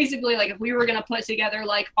 It's basically like if we were going to put together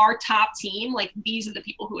like our top team, like these are the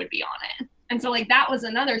people who would be on it. And so like that was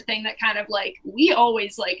another thing that kind of like we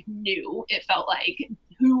always like knew, it felt like,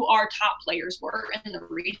 who our top players were in the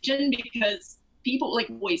region because people like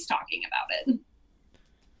always talking about it.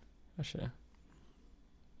 Gotcha.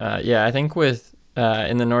 Yeah, I think with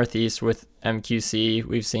in the Northeast with MQC,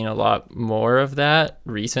 we've seen a lot more of that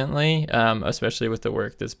recently, especially with the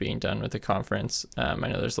work that's being done with the conference. I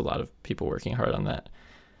know there's a lot of people working hard on that.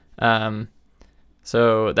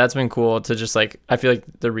 So that's been cool to just like, I feel like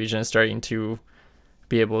the region is starting to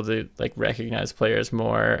be able to like recognize players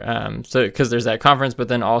more. So because there's that conference, but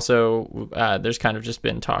then also there's kind of just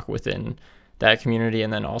been talk within that community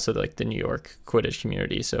and then also like the New York Quidditch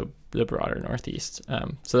community, so the broader Northeast.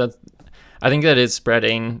 So that's, I think that is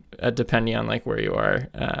spreading depending on like where you are.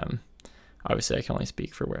 Obviously I can only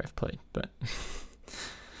speak for where I've played, but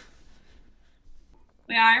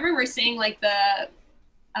yeah, I remember seeing like the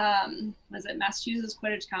was it Massachusetts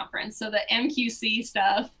Quidditch Conference, so the MQC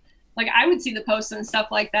stuff, like I would see the posts and stuff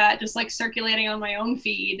like that just like circulating on my own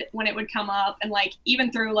feed when it would come up, and like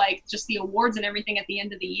even through like just the awards and everything at the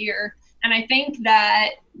end of the year. And I think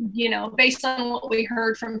that, based on what we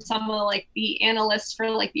heard from some of like the analysts for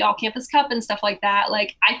like the All Campus Cup and stuff like that,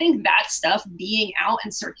 like I think that stuff being out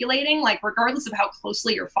and circulating, like regardless of how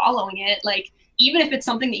closely you're following it, like even if it's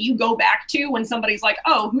something that you go back to when somebody's like,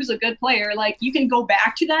 oh, who's a good player, like you can go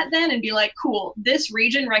back to that then and be like, cool, this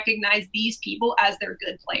region recognized these people as their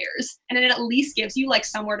good players. And it at least gives you like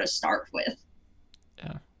somewhere to start with.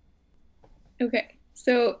 Yeah. Okay,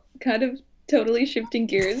 so kind of totally shifting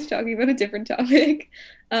gears, talking about a different topic.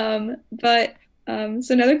 So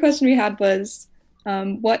another question we had was,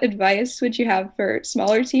 what advice would you have for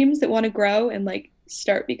smaller teams that want to grow and like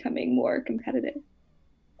start becoming more competitive?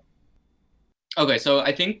 Okay, so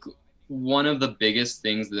I think one of the biggest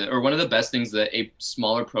things one of the best things that a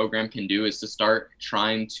smaller program can do is to start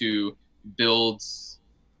trying to build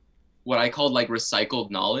what I called like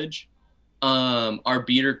recycled knowledge. Our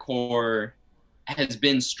beater core has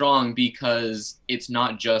been strong because it's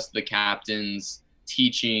not just the captains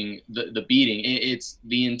teaching the beating, it's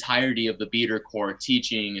the entirety of the beater core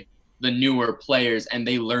teaching the newer players, and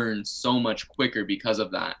they learn so much quicker because of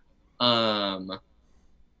that.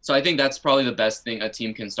 So I think that's probably the best thing a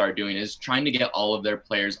team can start doing, is trying to get all of their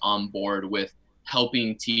players on board with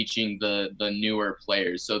helping teaching the newer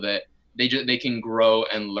players, so that they can grow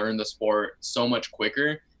and learn the sport so much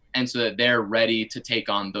quicker, and so that they're ready to take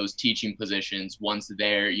on those teaching positions once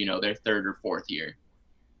they're, their third or fourth year.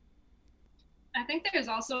 I think there's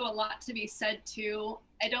also a lot to be said too.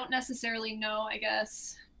 I don't necessarily know, I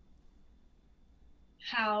guess,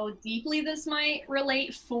 how deeply this might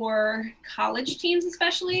relate for college teams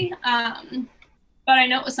especially. But I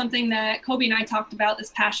know it was something that Kobe and I talked about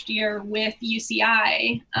this past year with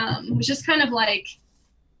UCI, which is kind of like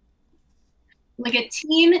a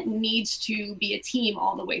team needs to be a team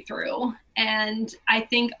all the way through. And I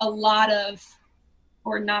think a lot of,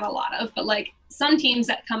 or not a lot of, but like some teams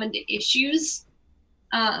that come into issues,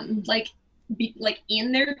 like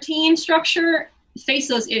in their team structure, face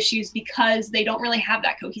those issues because they don't really have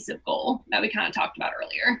that cohesive goal that we kind of talked about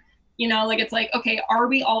earlier. Like it's like, okay, are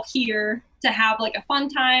we all here to have like a fun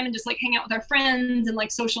time and just like hang out with our friends and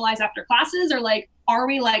like socialize after classes? Or like, are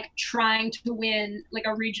we like trying to win like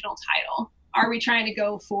a regional title? Are we trying to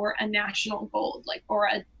go for a national gold, like, or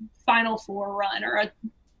a Final Four run, or a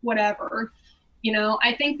whatever?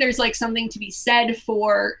 I think there's like something to be said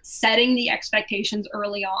for setting the expectations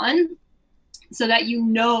early on, so that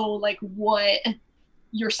like what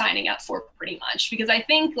you're signing up for pretty much. Because I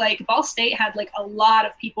think like Ball State had like a lot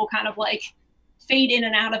of people kind of like fade in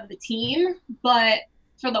and out of the team, but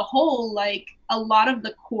for the whole, like a lot of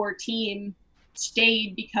the core team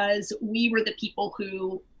stayed because we were the people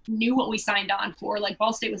who knew what we signed on for. Like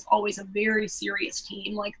Ball State was always a very serious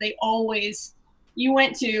team. Like they always, you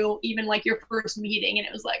went to even like your first meeting and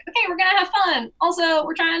it was like, okay, we're gonna have fun. Also,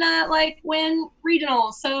 we're trying to like win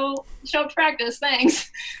regionals, so show up to practice,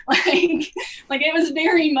 thanks. like it was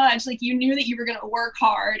very much like you knew that you were gonna work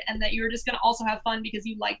hard and that you were just gonna also have fun because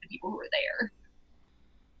you liked the people who were there.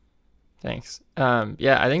 Thanks.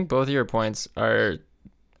 Yeah, I think both of your points are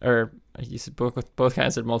you said both kind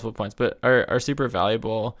of said multiple points, but are super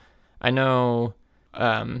valuable. I know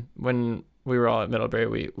when we were all at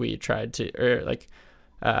Middlebury, we tried to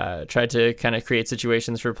kind of create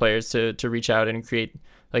situations for players to reach out and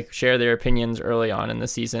share their opinions early on in the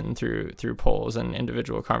season through polls and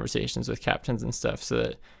individual conversations with captains and stuff, so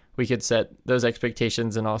that we could set those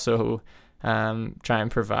expectations and also try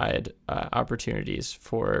and provide opportunities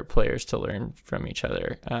for players to learn from each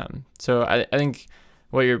other. So I think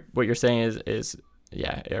what you're saying is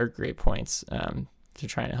are great points to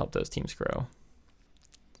try and help those teams grow.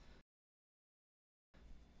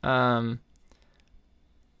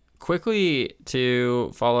 Quickly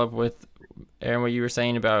to follow up with Aaron, what you were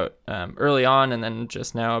saying about early on, and then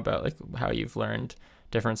just now about like how you've learned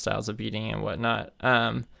different styles of beating and whatnot.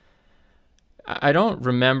 I don't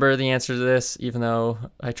remember the answer to this, even though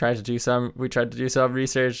we tried to do some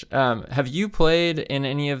research. Have you played in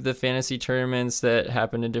any of the fantasy tournaments that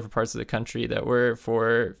happened in different parts of the country that were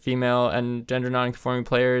for female and gender non-conforming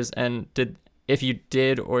players? And if you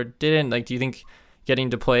did or didn't, like, do you think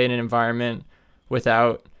getting to play in an environment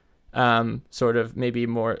without sort of maybe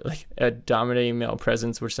more like a dominating male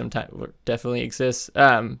presence, which sometimes definitely exists,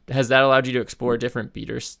 has that allowed you to explore different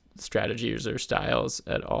beater strategies or styles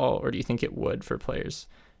at all, or do you think it would for players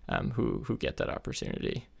who get that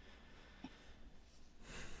opportunity?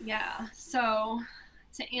 Yeah, so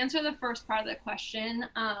to answer the first part of the question,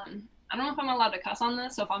 I don't know if I'm allowed to cuss on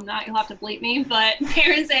this, so if I'm not, you'll have to bleep me, but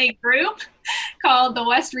there is a group called the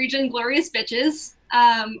West Region Glorious Bitches,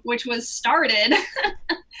 which was started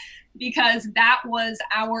because that was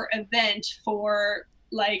our event for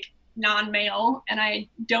like non-male, and I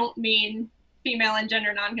don't mean female and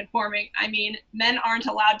gender non-conforming. I mean, men aren't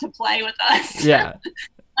allowed to play with us. Yeah.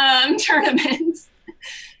 Tournaments.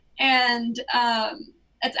 And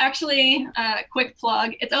it's actually a quick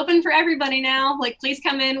plug. It's open for everybody now. Like, please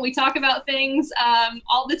come in. We talk about things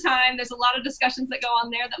all the time. There's a lot of discussions that go on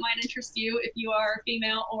there that might interest you if you are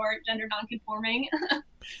female or gender non-conforming.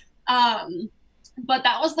 But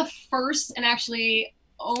that was the first and actually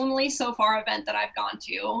only so far event that I've gone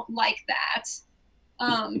to like that.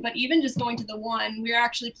 But even just going to the one, we're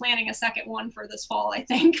actually planning a second one for this fall, I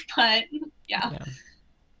think. But yeah.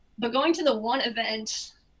 But going to the one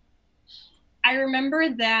event, I remember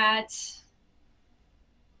that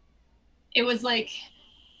it was like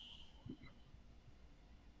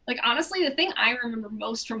honestly, the thing I remember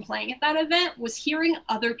most from playing at that event was hearing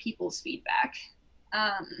other people's feedback.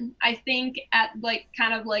 I think at like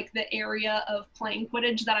kind of like the area of playing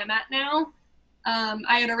Quidditch that I'm at now,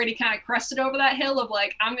 I had already kind of crested over that hill of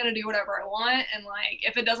like, I'm going to do whatever I want. And like,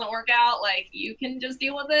 if it doesn't work out, like you can just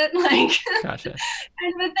deal with it. Like Gotcha.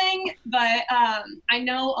 kind of a thing. But I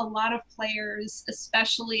know a lot of players,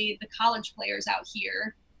 especially the college players out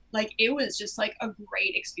here, like it was just like a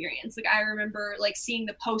great experience. Like I remember like seeing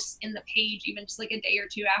the posts in the page, even just like a day or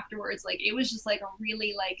two afterwards, like it was just like a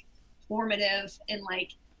really like formative and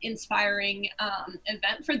like inspiring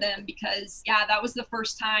event for them, because yeah, that was the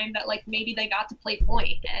first time that like maybe they got to play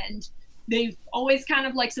point, and they've always kind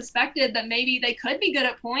of like suspected that maybe they could be good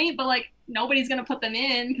at point, but like nobody's going to put them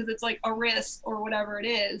in because it's like a risk or whatever it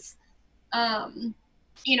is.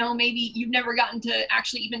 You know, maybe you've never gotten to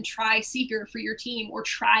actually even try seeker for your team or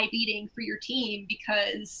try beating for your team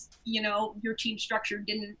because, you know, your team structure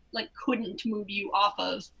couldn't move you off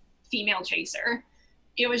of female chaser.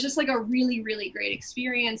 It was just like a really, really great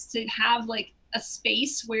experience to have like a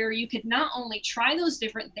space where you could not only try those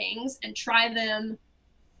different things and try them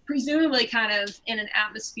presumably kind of in an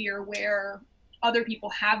atmosphere where other people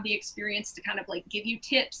have the experience to kind of like give you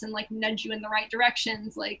tips and like nudge you in the right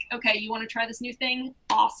directions. Like, okay, you want to try this new thing?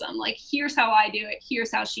 Awesome. Like, here's how I do it.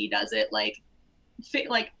 Here's how she does it. Like,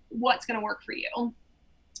 what's going to work for you?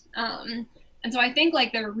 And so I think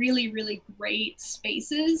like they're really, really great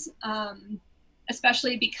spaces,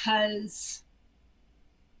 especially because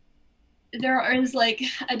there is like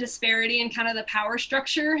a disparity in kind of the power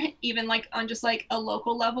structure, even like on just like a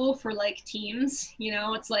local level for like teams, you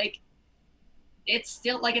know, it's like, it's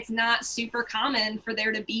still like it's not super common for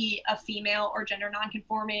there to be a female or gender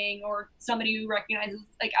nonconforming or somebody who recognizes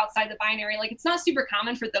like outside the binary. Like it's not super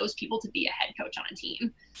common for those people to be a head coach on a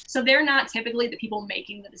team. So they're not typically the people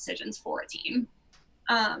making the decisions for a team.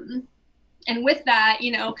 And with that,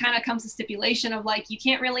 you know, kind of comes a stipulation of like, you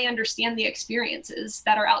can't really understand the experiences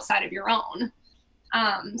that are outside of your own.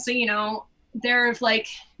 So, you know, there have like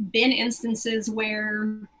been instances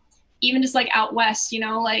where even just like out West, you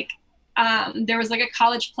know, like there was like a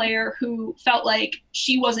college player who felt like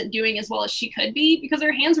she wasn't doing as well as she could be because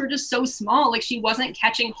her hands were just so small. Like she wasn't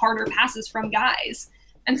catching harder passes from guys.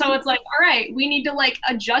 And so it's like, all right, we need to like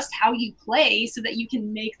adjust how you play so that you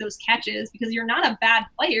can make those catches, because you're not a bad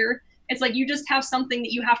player. It's like you just have something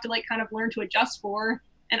that you have to like kind of learn to adjust for.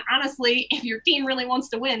 And honestly, if your team really wants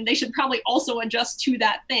to win, they should probably also adjust to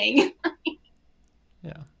that thing.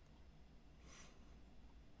 Yeah.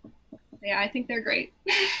 Yeah, I think they're great.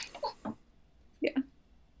 Yeah,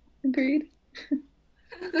 agreed.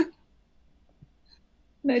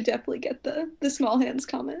 And I definitely get the small hands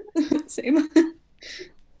comment. Same.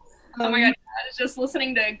 Oh my God, I was just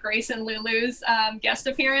listening to Grace and Lulu's guest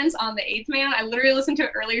appearance on The Eighth Man. I literally listened to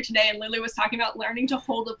it earlier today, and Lulu was talking about learning to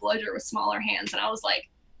hold a bludger with smaller hands, and I was like,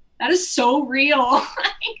 that is so real. I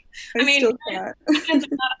mean, my hands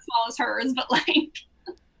are not as small as hers, but like.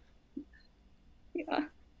 Yeah.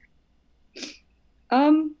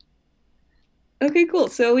 Okay, cool.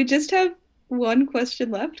 So we just have one question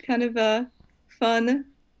left, kind of a fun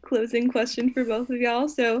closing question for both of y'all.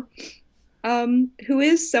 So who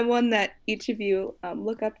is someone that each of you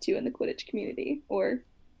look up to in the Quidditch community, or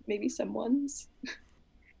maybe someone's?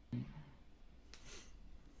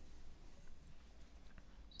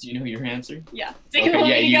 Do you know your answer? Yeah. Okay,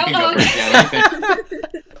 yeah, you can go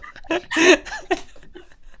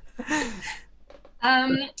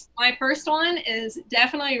first. My first one is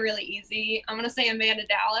definitely really easy. I'm gonna say Amanda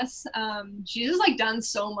Dallas. She's just like done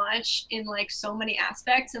so much in like so many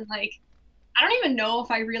aspects, and like I don't even know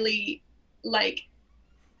if I really like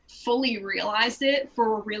fully realized it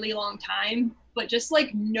for a really long time, but just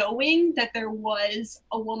like knowing that there was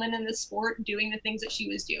a woman in the sport doing the things that she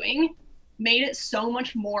was doing made it so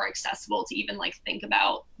much more accessible to even like think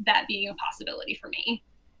about that being a possibility for me.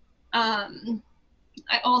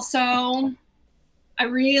 I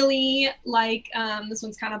really like, this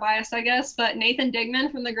one's kind of biased, I guess, but Nathan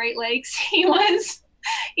Digman from the Great Lakes.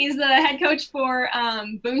 He's the head coach for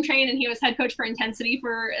Boom Train, and he was head coach for Intensity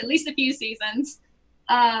for at least a few seasons.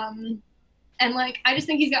 And like, I just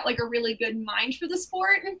think he's got like a really good mind for the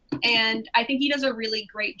sport. And I think he does a really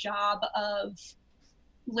great job of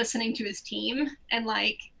listening to his team and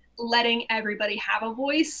like letting everybody have a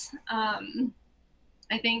voice.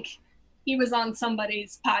 I think he was on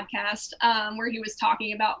somebody's podcast where he was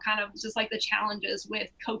talking about kind of just like the challenges with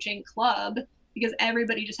coaching club, because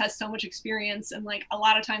everybody just has so much experience, and like a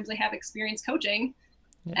lot of times they have experience coaching.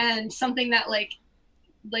 Yeah. And something that like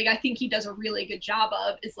I think he does a really good job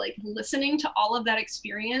of is like listening to all of that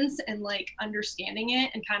experience and like understanding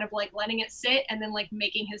it and kind of like letting it sit and then like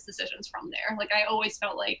making his decisions from there. Like I always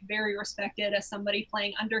felt like very respected as somebody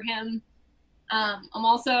playing under him. I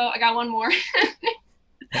got one more.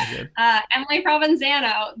 Emily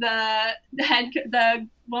Provenzano, the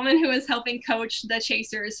woman who is helping coach the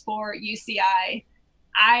Chasers for UCI.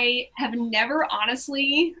 I have never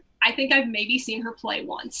honestly, I think I've maybe seen her play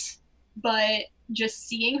once, but just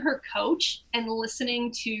seeing her coach and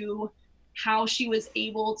listening to how she was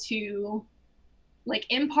able to like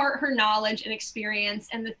impart her knowledge and experience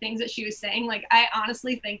and the things that she was saying, like I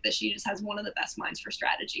honestly think that she just has one of the best minds for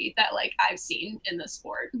strategy that like I've seen in the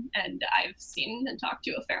sport, and I've seen and talked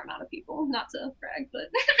to a fair amount of people, not to brag, but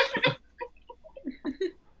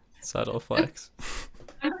Subtle flex.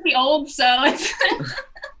 I'm pretty old, so it's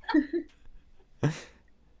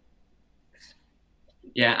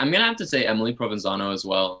Yeah, I'm gonna have to say Emily Provenzano as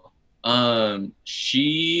well.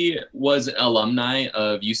 She was an alumni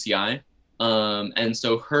of UCI. And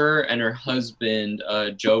so her and her husband,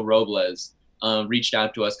 Joe Robles, reached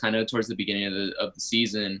out to us kind of towards the beginning of the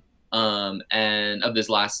season, and of this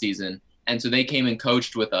last season. And so they came and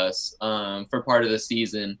coached with us for part of the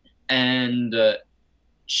season. And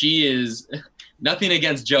she is nothing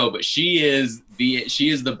against Joe, but she is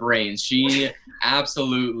the brains. She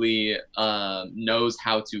absolutely knows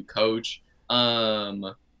how to coach.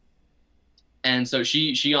 And so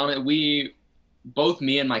she on it. Both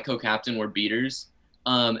me and my co-captain were beaters.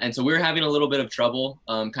 And so we were having a little bit of trouble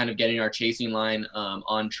kind of getting our chasing line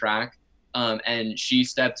on track. And she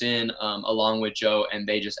stepped in along with Joe, and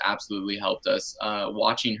they just absolutely helped us.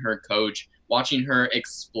 Watching her coach, watching her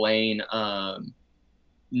explain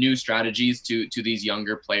new strategies to these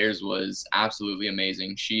younger players was absolutely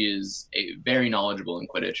amazing. She is very knowledgeable in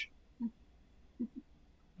Quidditch.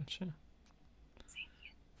 Gotcha.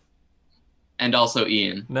 And also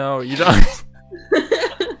Ian. No, you don't.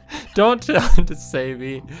 Don't tell him to say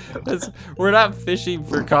me. We're not fishing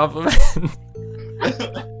for compliments.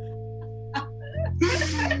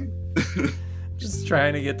 Just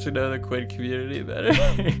trying to get to know the Quid community better.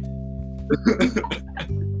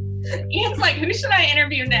 Ian's like, who should I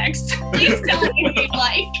interview next? Please tell me who you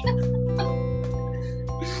like.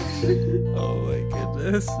 Oh my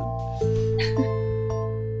goodness.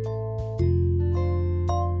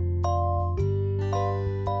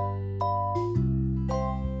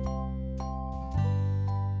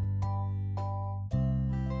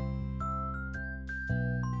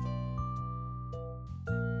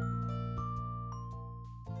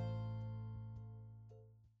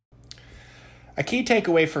 A key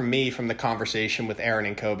takeaway for me from the conversation with Aaron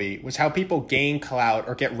and Kobe was how people gain clout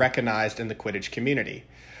or get recognized in the Quidditch community,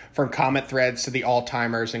 from comment threads to the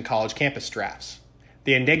all-timers and college campus drafts.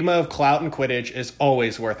 The enigma of clout in Quidditch is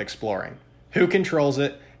always worth exploring. Who controls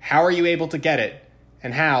it? How are you able to get it?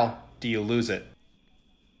 And how do you lose it?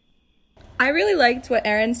 I really liked what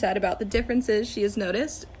Erin said about the differences she has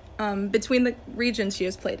noticed between the regions she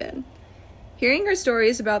has played in. Hearing her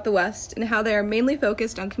stories about the West and how they are mainly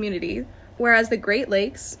focused on community, whereas the Great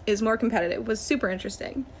Lakes is more competitive, was super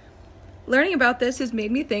interesting. Learning about this has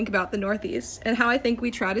made me think about the Northeast and how I think we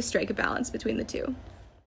try to strike a balance between the two.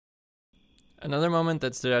 Another moment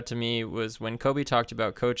that stood out to me was when Kobe talked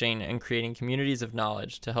about coaching and creating communities of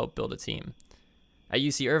knowledge to help build a team. At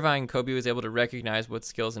UC Irvine, Kobe was able to recognize what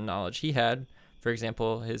skills and knowledge he had, for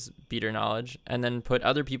example, his beater knowledge, and then put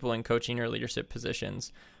other people in coaching or leadership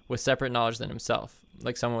positions with separate knowledge than himself,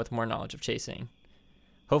 like someone with more knowledge of chasing.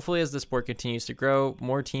 Hopefully, as the sport continues to grow,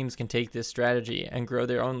 more teams can take this strategy and grow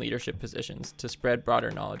their own leadership positions to spread broader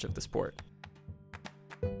knowledge of the sport.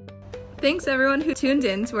 Thanks everyone who tuned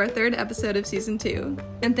in to our third episode of Season 2,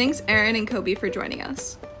 and thanks Erin and Kobe for joining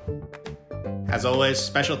us. As always,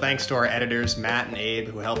 special thanks to our editors, Matt and Abe,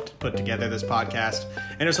 who helped put together this podcast,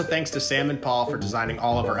 and also thanks to Sam and Paul for designing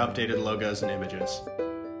all of our updated logos and images.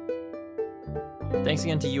 Thanks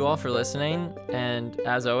again to you all for listening, and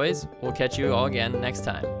as always, we'll catch you all again next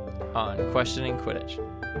time on Questioning Quidditch.